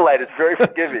the candlelight is very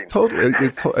forgiving. Totally.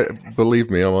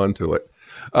 Believe me, I'm onto it.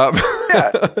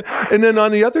 And then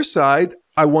on the other side,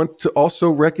 I want to also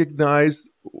recognize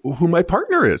who my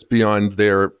partner is beyond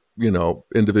their,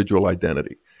 individual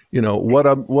identity. What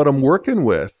I'm working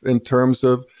with in terms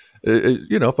of,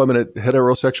 if I'm in a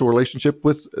heterosexual relationship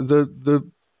with the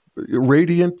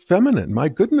radiant feminine, my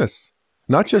goodness,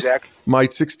 not just my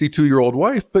 62-year-old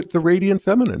wife, but the radiant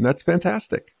feminine. That's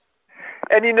fantastic.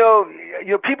 And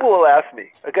people will ask me.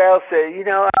 A guy will say,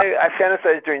 I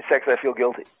fantasize during sex. I feel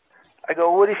guilty. I go,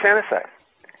 what do you fantasize?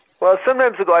 Well,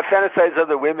 sometimes I go, I fantasize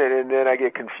other women, and then I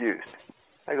get confused.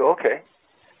 I go, okay.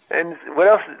 And what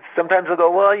else? Sometimes I'll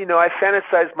go, well, I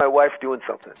fantasize my wife doing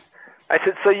something. I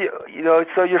said, so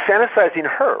so you're fantasizing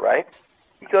her, right?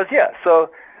 He goes, yeah. So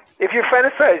if you're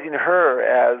fantasizing her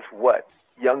as what?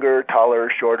 Younger, taller,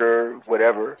 shorter,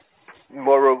 whatever,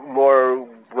 more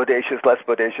bodacious, less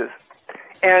bodacious,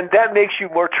 and that makes you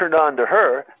more turned on to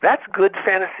her, that's good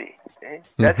fantasy. Okay?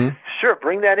 That's sure,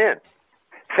 bring that in.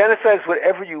 Fantasize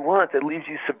whatever you want that leaves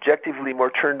you subjectively more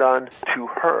turned on to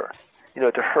her.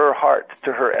 To her heart,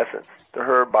 to her essence, to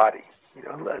her body.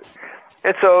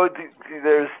 And so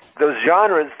there's those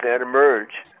genres that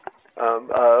emerge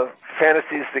of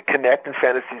fantasies that connect and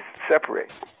fantasies that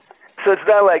separate. So it's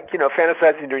not like,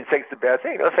 fantasizing during sex is a bad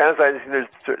thing. Fantasizing during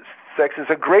sex is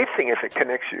a great thing if it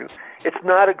connects you. It's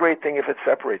not a great thing if it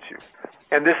separates you.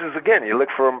 And this is, again, you look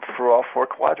for all four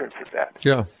quadrants of that.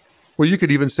 Yeah. Well, you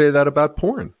could even say that about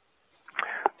porn.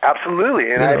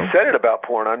 Absolutely. And I've said it about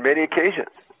porn on many occasions.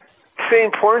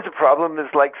 Saying porn's a problem is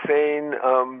like saying,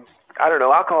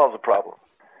 alcohol's a problem.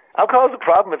 Alcohol's a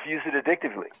problem if you use it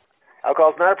addictively.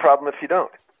 Alcohol's not a problem if you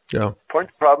don't. Yeah. Porn's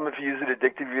a problem if you use it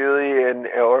addictively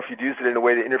or if you use it in a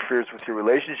way that interferes with your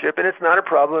relationship, and it's not a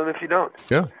problem if you don't.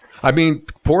 Yeah. I mean,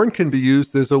 porn can be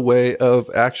used as a way of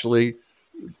actually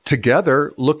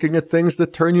together looking at things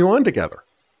that turn you on together.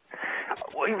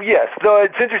 Yes, though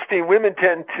it's interesting, women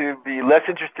tend to be less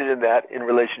interested in that in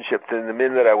relationships than the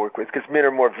men that I work with, because men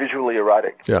are more visually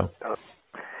erotic. Yeah.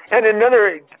 And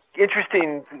another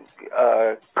interesting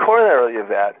corollary of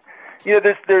that,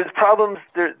 there's problems.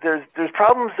 There's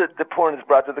problems that the porn has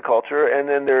brought to the culture, and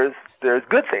then there's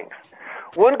good things.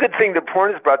 One good thing that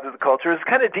porn has brought to the culture is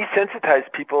kind of desensitize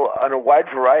people on a wide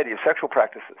variety of sexual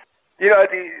practices.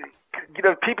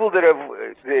 People that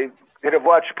have that have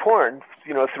watched porn,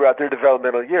 throughout their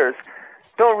developmental years,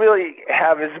 don't really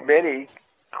have as many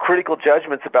critical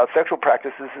judgments about sexual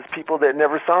practices as people that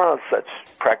never saw such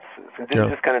practices and didn't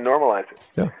just kind of normalize it.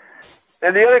 Yeah.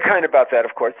 And the other kind about that,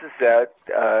 of course, is that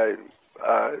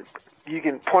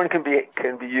porn can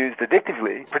be used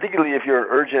addictively, particularly if you're an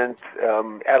urgent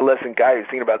adolescent guy who's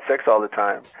thinking about sex all the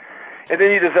time. And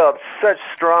then you develop such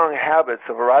strong habits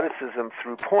of eroticism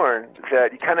through porn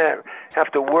that you kind of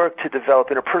have to work to develop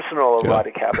interpersonal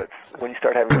erotic habits when you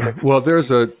start having sex. Well,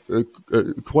 there's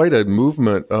quite a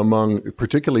movement among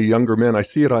particularly younger men. I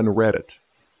see it on Reddit,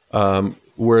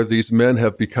 where these men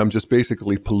have become just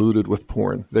basically polluted with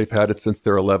porn. They've had it since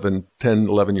they're 11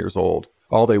 years old.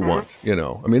 All they want,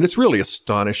 I mean, it's really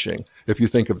astonishing if you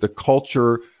think of the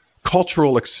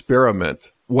cultural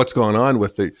experiment, what's gone on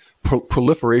with the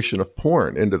proliferation of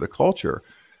porn into the culture,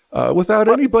 without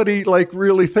anybody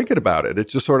really thinking about it. It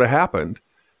just sort of happened.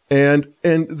 And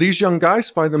these young guys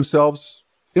find themselves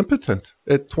impotent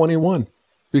at 21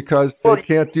 because they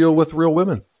can't deal with real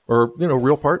women or,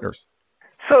 real partners.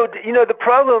 So, the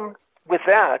problem with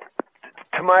that,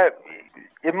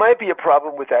 it might be a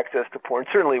problem with access to porn,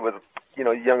 certainly with,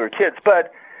 younger kids.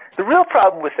 But the real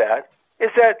problem with that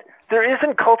is that there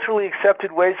isn't culturally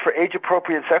accepted ways for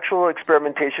age-appropriate sexual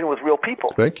experimentation with real people.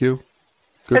 Thank you.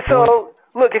 Good point. So,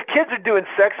 look, if kids are doing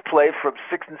sex play from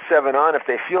 6 and 7 on, if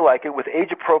they feel like it, with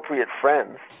age-appropriate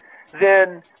friends,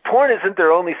 then porn isn't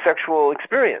their only sexual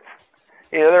experience.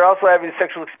 They're also having a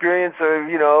sexual experience of,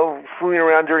 fooling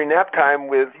around during nap time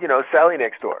with, Sally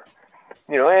next door.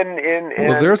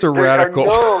 Well, there's a radical.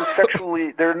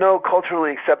 There are no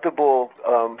culturally acceptable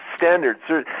standards.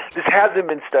 This hasn't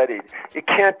been studied. It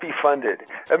can't be funded.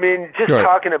 I mean, just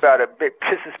talking about it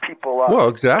pisses people off. Well,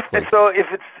 exactly. And so if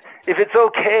it's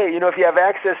okay, if you have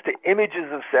access to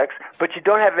images of sex, but you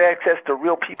don't have access to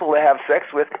real people to have sex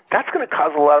with, that's going to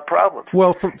cause a lot of problems.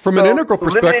 Well, from an integral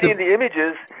perspective, eliminating the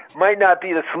images might not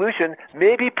be the solution.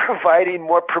 Maybe providing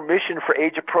more permission for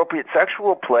age-appropriate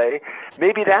sexual play,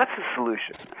 maybe that's the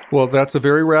solution. Well, that's a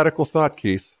very radical thought,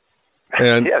 Keith.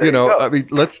 And I mean,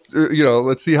 let's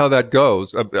see how that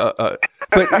goes. But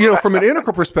from an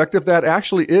integral perspective, that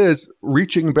actually is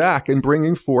reaching back and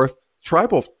bringing forth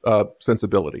tribal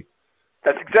sensibility.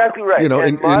 That's exactly right.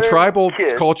 In tribal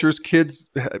cultures, kids,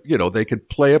 they could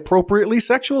play appropriately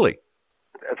sexually.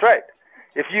 That's right.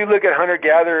 If you look at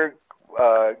hunter-gatherer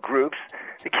groups,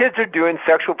 the kids are doing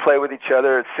sexual play with each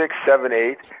other at 6, 7,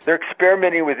 8. They're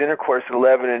experimenting with intercourse at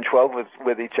 11 and 12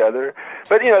 with each other.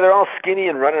 But, they're all skinny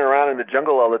and running around in the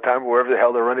jungle all the time, wherever the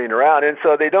hell they're running around. And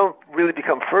so they don't really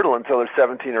become fertile until they're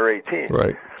 17 or 18.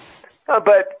 Right.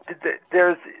 But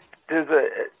there's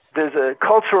a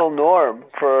cultural norm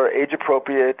for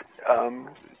age-appropriate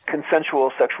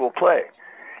consensual sexual play.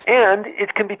 And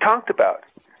it can be talked about.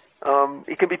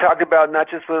 It can be talked about not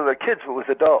just with other kids, but with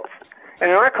adults. And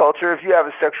in our culture, if you have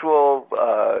a sexual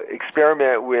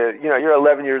experiment with, you're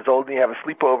 11 years old and you have a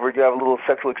sleepover, you have a little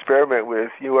sexual experiment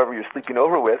with whoever you're sleeping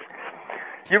over with,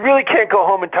 you really can't go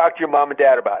home and talk to your mom and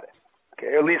dad about it.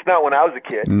 Okay, at least not when I was a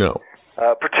kid. No.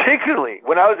 Particularly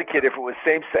when I was a kid, if it was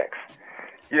same-sex.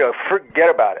 Forget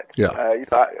about it. Yeah.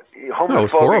 Homophobic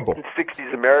was horrible. in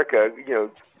 60s America,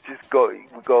 just go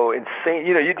insane.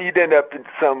 You'd end up in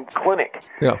some clinic.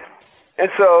 Yeah.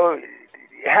 And so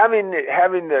having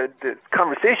the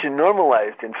conversation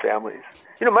normalized in families.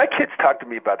 My kids talk to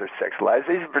me about their sex lives.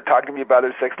 They've been talking to me about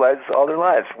their sex lives all their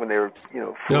lives when they were,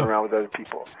 fooling around with other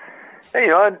people. And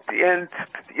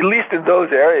at least in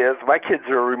those areas, my kids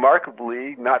are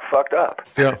remarkably not fucked up.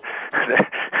 Yeah.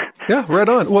 Yeah, right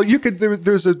on. Well,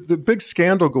 there's the big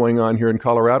scandal going on here in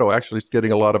Colorado. Actually, it's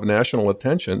getting a lot of national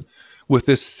attention with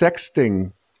this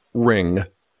sexting ring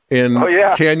in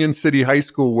Canyon City High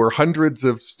School, where hundreds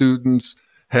of students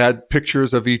had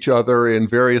pictures of each other in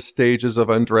various stages of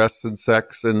undress and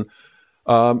sex, and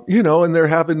and they're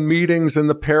having meetings, and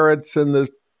the parents and the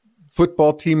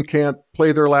football team can't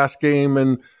play their last game,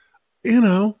 and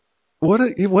what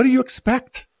do you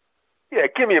expect? Yeah,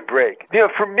 give me a break.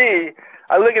 For me,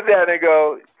 I look at that and I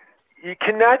go, you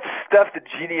cannot stuff the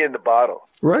genie in the bottle.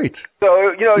 Right.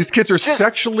 So, these kids are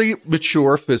sexually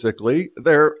mature physically.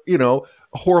 They're,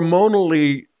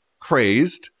 hormonally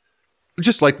crazed,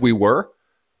 just like we were.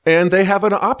 And they have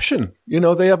an option.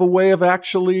 They have a way of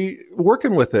actually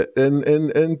working with it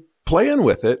and playing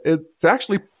with it. It's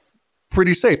actually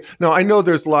pretty safe. Now, I know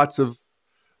there's lots of,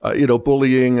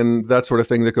 bullying and that sort of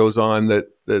thing that goes on that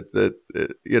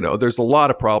there's a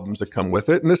lot of problems that come with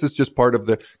it. And this is just part of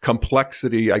the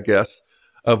complexity, I guess,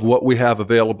 of what we have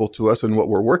available to us and what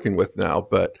we're working with now.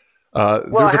 But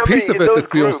There's a piece of it that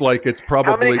feels like it's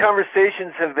probably... How many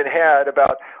conversations have been had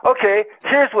about, okay,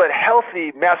 here's what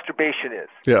healthy masturbation is.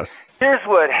 Yes. Here's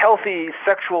what healthy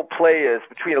sexual play is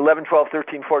between 11, 12,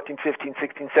 13, 14, 15,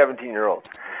 16, 17-year-olds.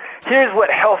 Here's what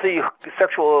healthy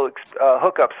sexual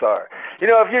hookups are.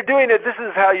 If you're doing it, this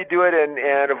is how you do it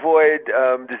and avoid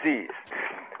disease.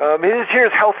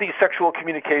 Here's healthy sexual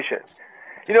communication.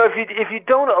 If you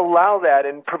don't allow that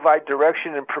and provide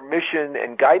direction and permission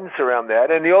and guidance around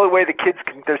that, and the only way the kids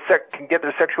can get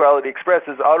their sexuality expressed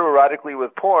is autoerotically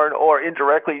with porn or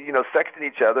indirectly, sexting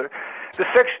each other, the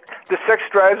sex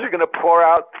drives are going to pour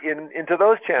out into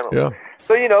those channels. Yeah.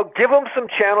 So, give them some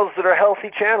channels that are healthy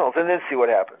channels and then see what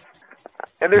happens.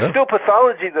 And there's still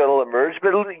pathology that'll emerge,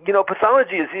 but,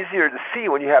 pathology is easier to see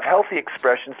when you have healthy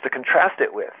expressions to contrast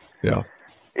it with. Yeah.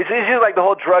 It's easier like the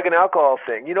whole drug and alcohol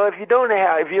thing. If you don't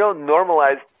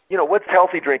normalize, what's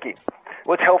healthy drinking?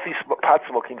 What's healthy pot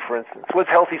smoking, for instance? What's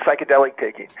healthy psychedelic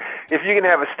taking? If you can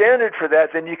have a standard for that,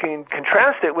 then you can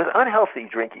contrast it with unhealthy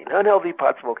drinking, unhealthy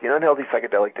pot smoking, unhealthy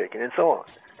psychedelic taking, and so on.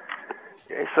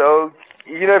 Okay, so,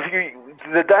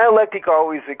 the dialectic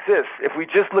always exists. If we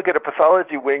just look at a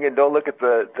pathology wing and don't look at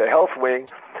the health wing,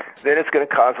 then it's going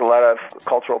to cause a lot of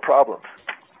cultural problems.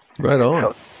 Right on. So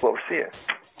that's what we're seeing.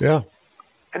 Yeah.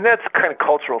 And that's kind of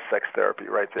cultural sex therapy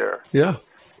right there. Yeah.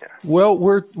 Well,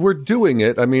 we're doing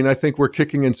it. I mean, I think we're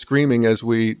kicking and screaming as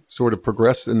we sort of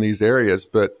progress in these areas,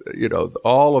 but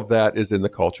all of that is in the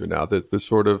culture now. The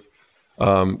sort of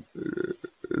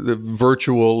the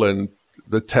virtual and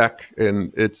the tech,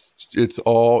 and it's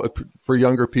all for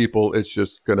younger people. It's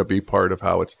just going to be part of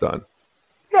how it's done.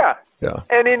 Yeah. Yeah.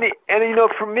 And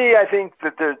for me, I think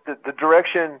that the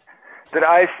direction that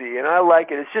I see, and I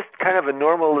like it, it's just kind of a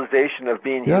normalization of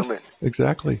being human. Yes,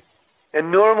 exactly.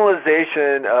 And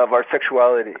normalization of our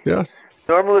sexuality. Yes.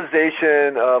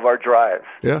 Normalization of our drives.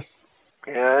 Yes.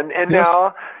 And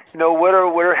now, what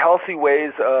are healthy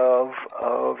ways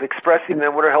of expressing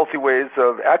them? What are healthy ways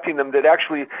of acting them that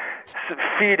actually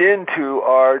feed into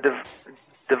our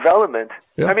development?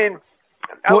 Yeah. I mean,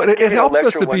 it helps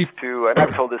us to be... and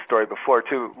I've told this story before,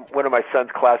 too. One of my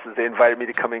son's classes, they invited me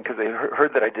to come in because they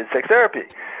heard that I did sex therapy.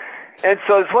 And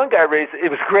so this one guy raised, it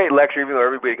was a great lecture, even though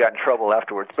everybody got in trouble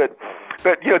afterwards. But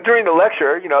during the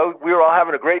lecture, we were all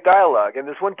having a great dialogue. And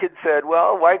this one kid said,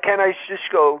 well, why can't I just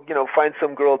go, find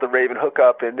some girl to rave and hook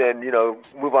up and then,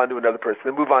 move on to another person,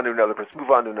 then move on to another person,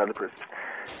 move on to another person.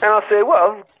 And I'll say,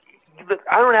 well,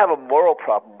 I don't have a moral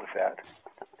problem with that.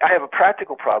 I have a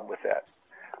practical problem with that.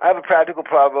 I have a practical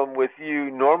problem with you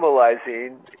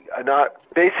normalizing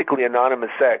basically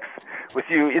anonymous sex, with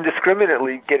you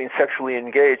indiscriminately getting sexually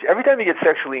engaged. Every time you get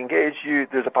sexually engaged,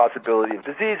 there's a possibility of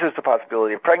disease, there's a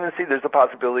possibility of pregnancy, there's a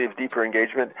possibility of deeper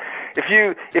engagement. If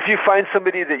you find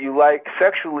somebody that you like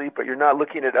sexually, but you're not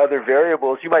looking at other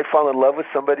variables, you might fall in love with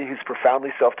somebody who's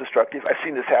profoundly self-destructive. I've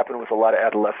seen this happen with a lot of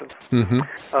adolescents. Mm-hmm.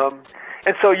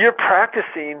 And so you're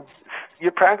practicing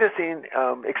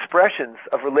expressions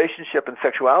of relationship and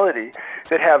sexuality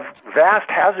that have vast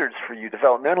hazards for you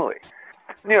developmentally.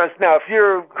 Now if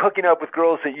you're hooking up with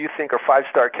girls that you think are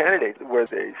 5-star candidates, where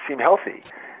they seem healthy,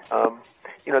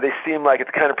 they seem like it's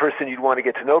the kind of person you'd want to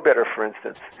get to know better, for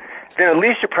instance, then at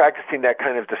least you're practicing that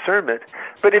kind of discernment.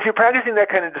 But if you're practicing that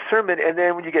kind of discernment, and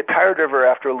then when you get tired of her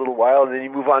after a little while, and then you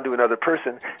move on to another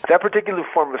person, that particular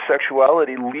form of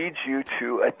sexuality leads you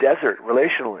to a desert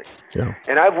relationally. Yeah.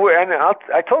 And I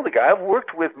told the guy, I've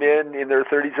worked with men in their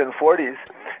 30s and 40s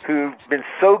who've been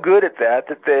so good at that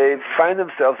they find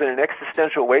themselves in an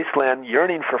existential wasteland,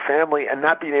 yearning for family and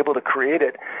not being able to create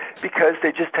it because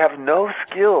they just have no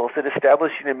skills at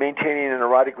establishing and maintaining an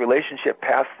erotic relationship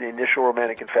past the initial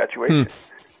romantic infatuation.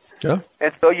 Yeah.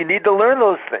 And so you need to learn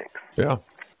those things. Yeah.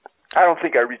 I don't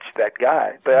think I reached that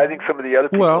guy, but I think some of the other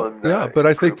people... but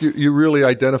I think you really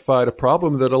identified a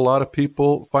problem that a lot of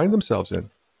people find themselves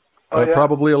in.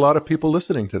 Probably a lot of people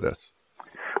listening to this.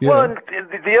 And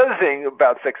the other thing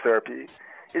about sex therapy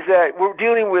is that we're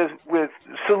dealing with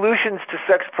solutions to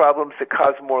sex problems that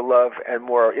cause more love and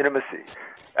more intimacy.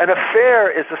 An affair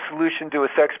is a solution to a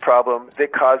sex problem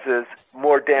that causes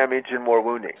more damage and more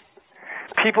wounding.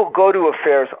 People go to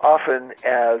affairs often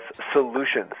as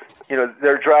solutions.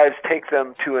 Their drives take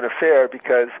them to an affair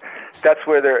because that's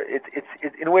where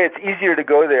in a way it's easier to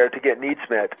go there to get needs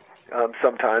met.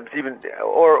 Sometimes even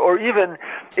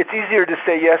it's easier to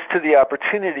say yes to the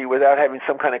opportunity without having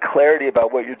some kind of clarity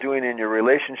about what you're doing in your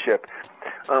relationship.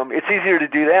 It's easier to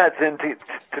do that than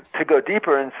to go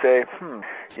deeper and say,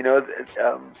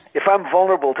 if I'm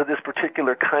vulnerable to this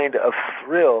particular kind of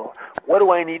thrill, what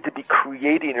do I need to be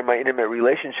creating in my intimate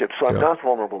relationship so I'm not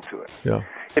vulnerable to it? Yeah.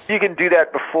 if you can do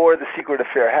that before the secret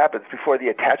affair happens, before the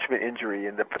attachment injury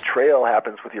and the betrayal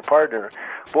happens with your partner,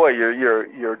 boy,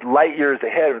 you're light years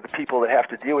ahead of the people that have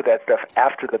to deal with that stuff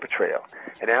after the betrayal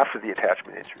and after the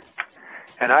attachment injury.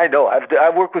 And I know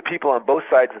I've worked with people on both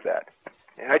sides of that,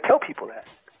 and I tell people that.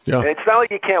 Yeah. And it's not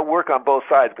like you can't work on both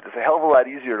sides, but it's a hell of a lot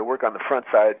easier to work on the front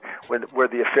side where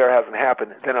the affair hasn't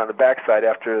happened than on the back side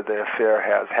after the affair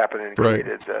has happened and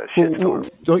created shitstorm.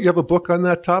 Don't you have a book on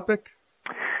that topic?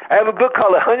 I have a book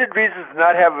called 100 Reasons to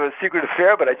Not Have a Secret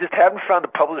Affair, but I just haven't found a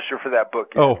publisher for that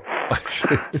book yet. Oh, I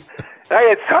see.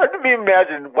 It's hard to be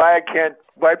imagined why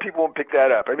people won't pick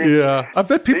that up. I mean, yeah, I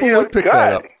bet people would pick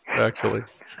that up, actually.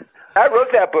 I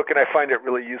wrote that book, and I find it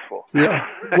really useful. Yeah.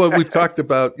 Well, we've talked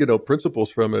about,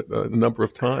 principles from it a number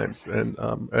of times, and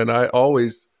I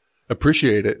always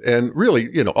appreciate it. And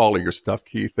really, all of your stuff,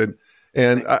 Keith. And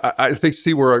I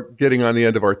see we're getting on the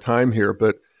end of our time here,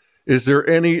 but is there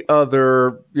any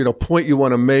other, point you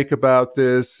want to make about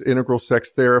this integral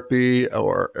sex therapy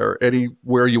or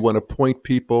anywhere you want to point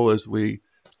people as we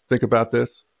think about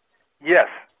this? Yes.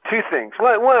 Two things.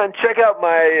 One, check out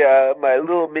my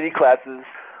little mini classes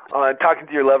on talking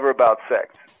to your lover about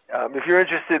sex. If you're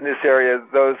interested in this area,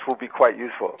 those will be quite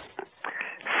useful.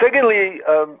 Secondly,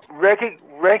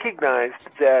 recognize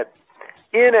that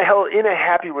in a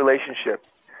happy relationship,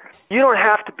 you don't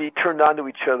have to be turned on to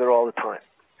each other all the time.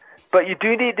 But you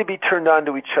do need to be turned on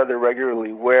to each other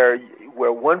regularly, where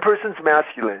one person's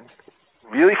masculine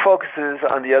really focuses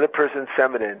on the other person's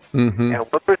feminine, and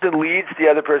one person leads the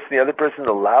other person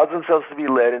allows themselves to be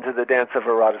led into the dance of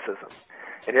eroticism.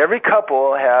 And every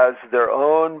couple has their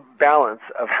own balance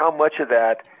of how much of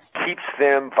that keeps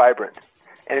them vibrant.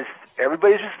 And it's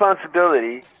everybody's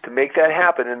responsibility to make that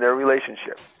happen in their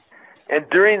relationship. And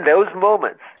during those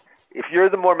moments, if you're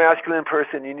the more masculine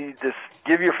person, you need to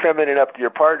give your feminine up to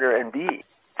your partner and be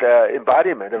the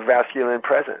embodiment of masculine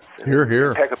presence. Hear, hear.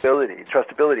 Impeccability,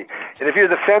 trustability. And if you're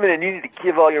the feminine, you need to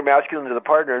give all your masculine to the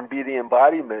partner and be the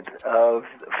embodiment of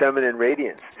feminine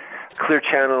radiance, clear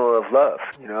channel of love,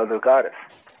 the goddess.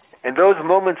 And those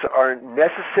moments are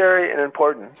necessary and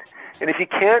important. And if you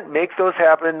can't make those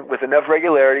happen with enough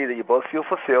regularity that you both feel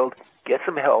fulfilled, get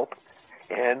some help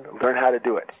and learn how to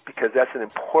do it, because that's an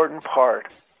important part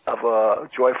of a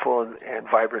joyful and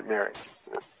vibrant marriage.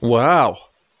 Wow.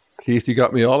 Keith, you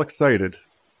got me all excited.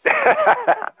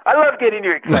 I love getting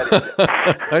you excited.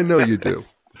 I know you do.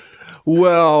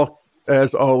 Well,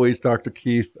 as always, Dr.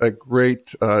 Keith, a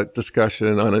great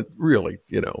discussion on a really,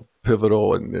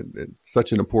 pivotal and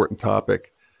such an important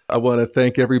topic. I want to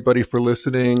thank everybody for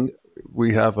listening.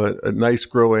 We have a nice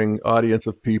growing audience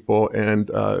of people and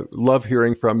love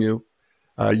hearing from you.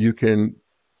 You can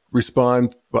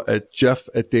respond at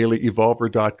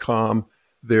jeff@dailyevolver.com.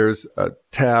 There's a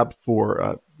tab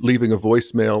for leaving a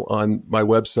voicemail on my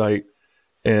website,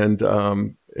 and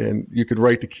you could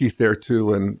write to Keith there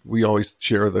too. And we always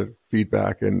share the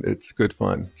feedback, and it's good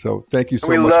fun. So thank you so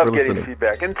much for listening. We love getting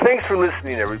feedback, and thanks for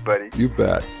listening, everybody. You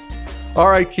bet. All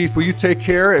right, Keith, will you take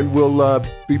care, and we'll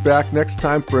be back next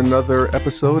time for another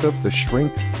episode of The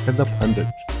Shrink and the Pundit.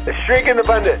 The Shrink and the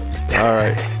Pundit. All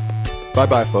right.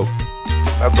 Bye-bye, folks.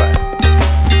 Bye-bye.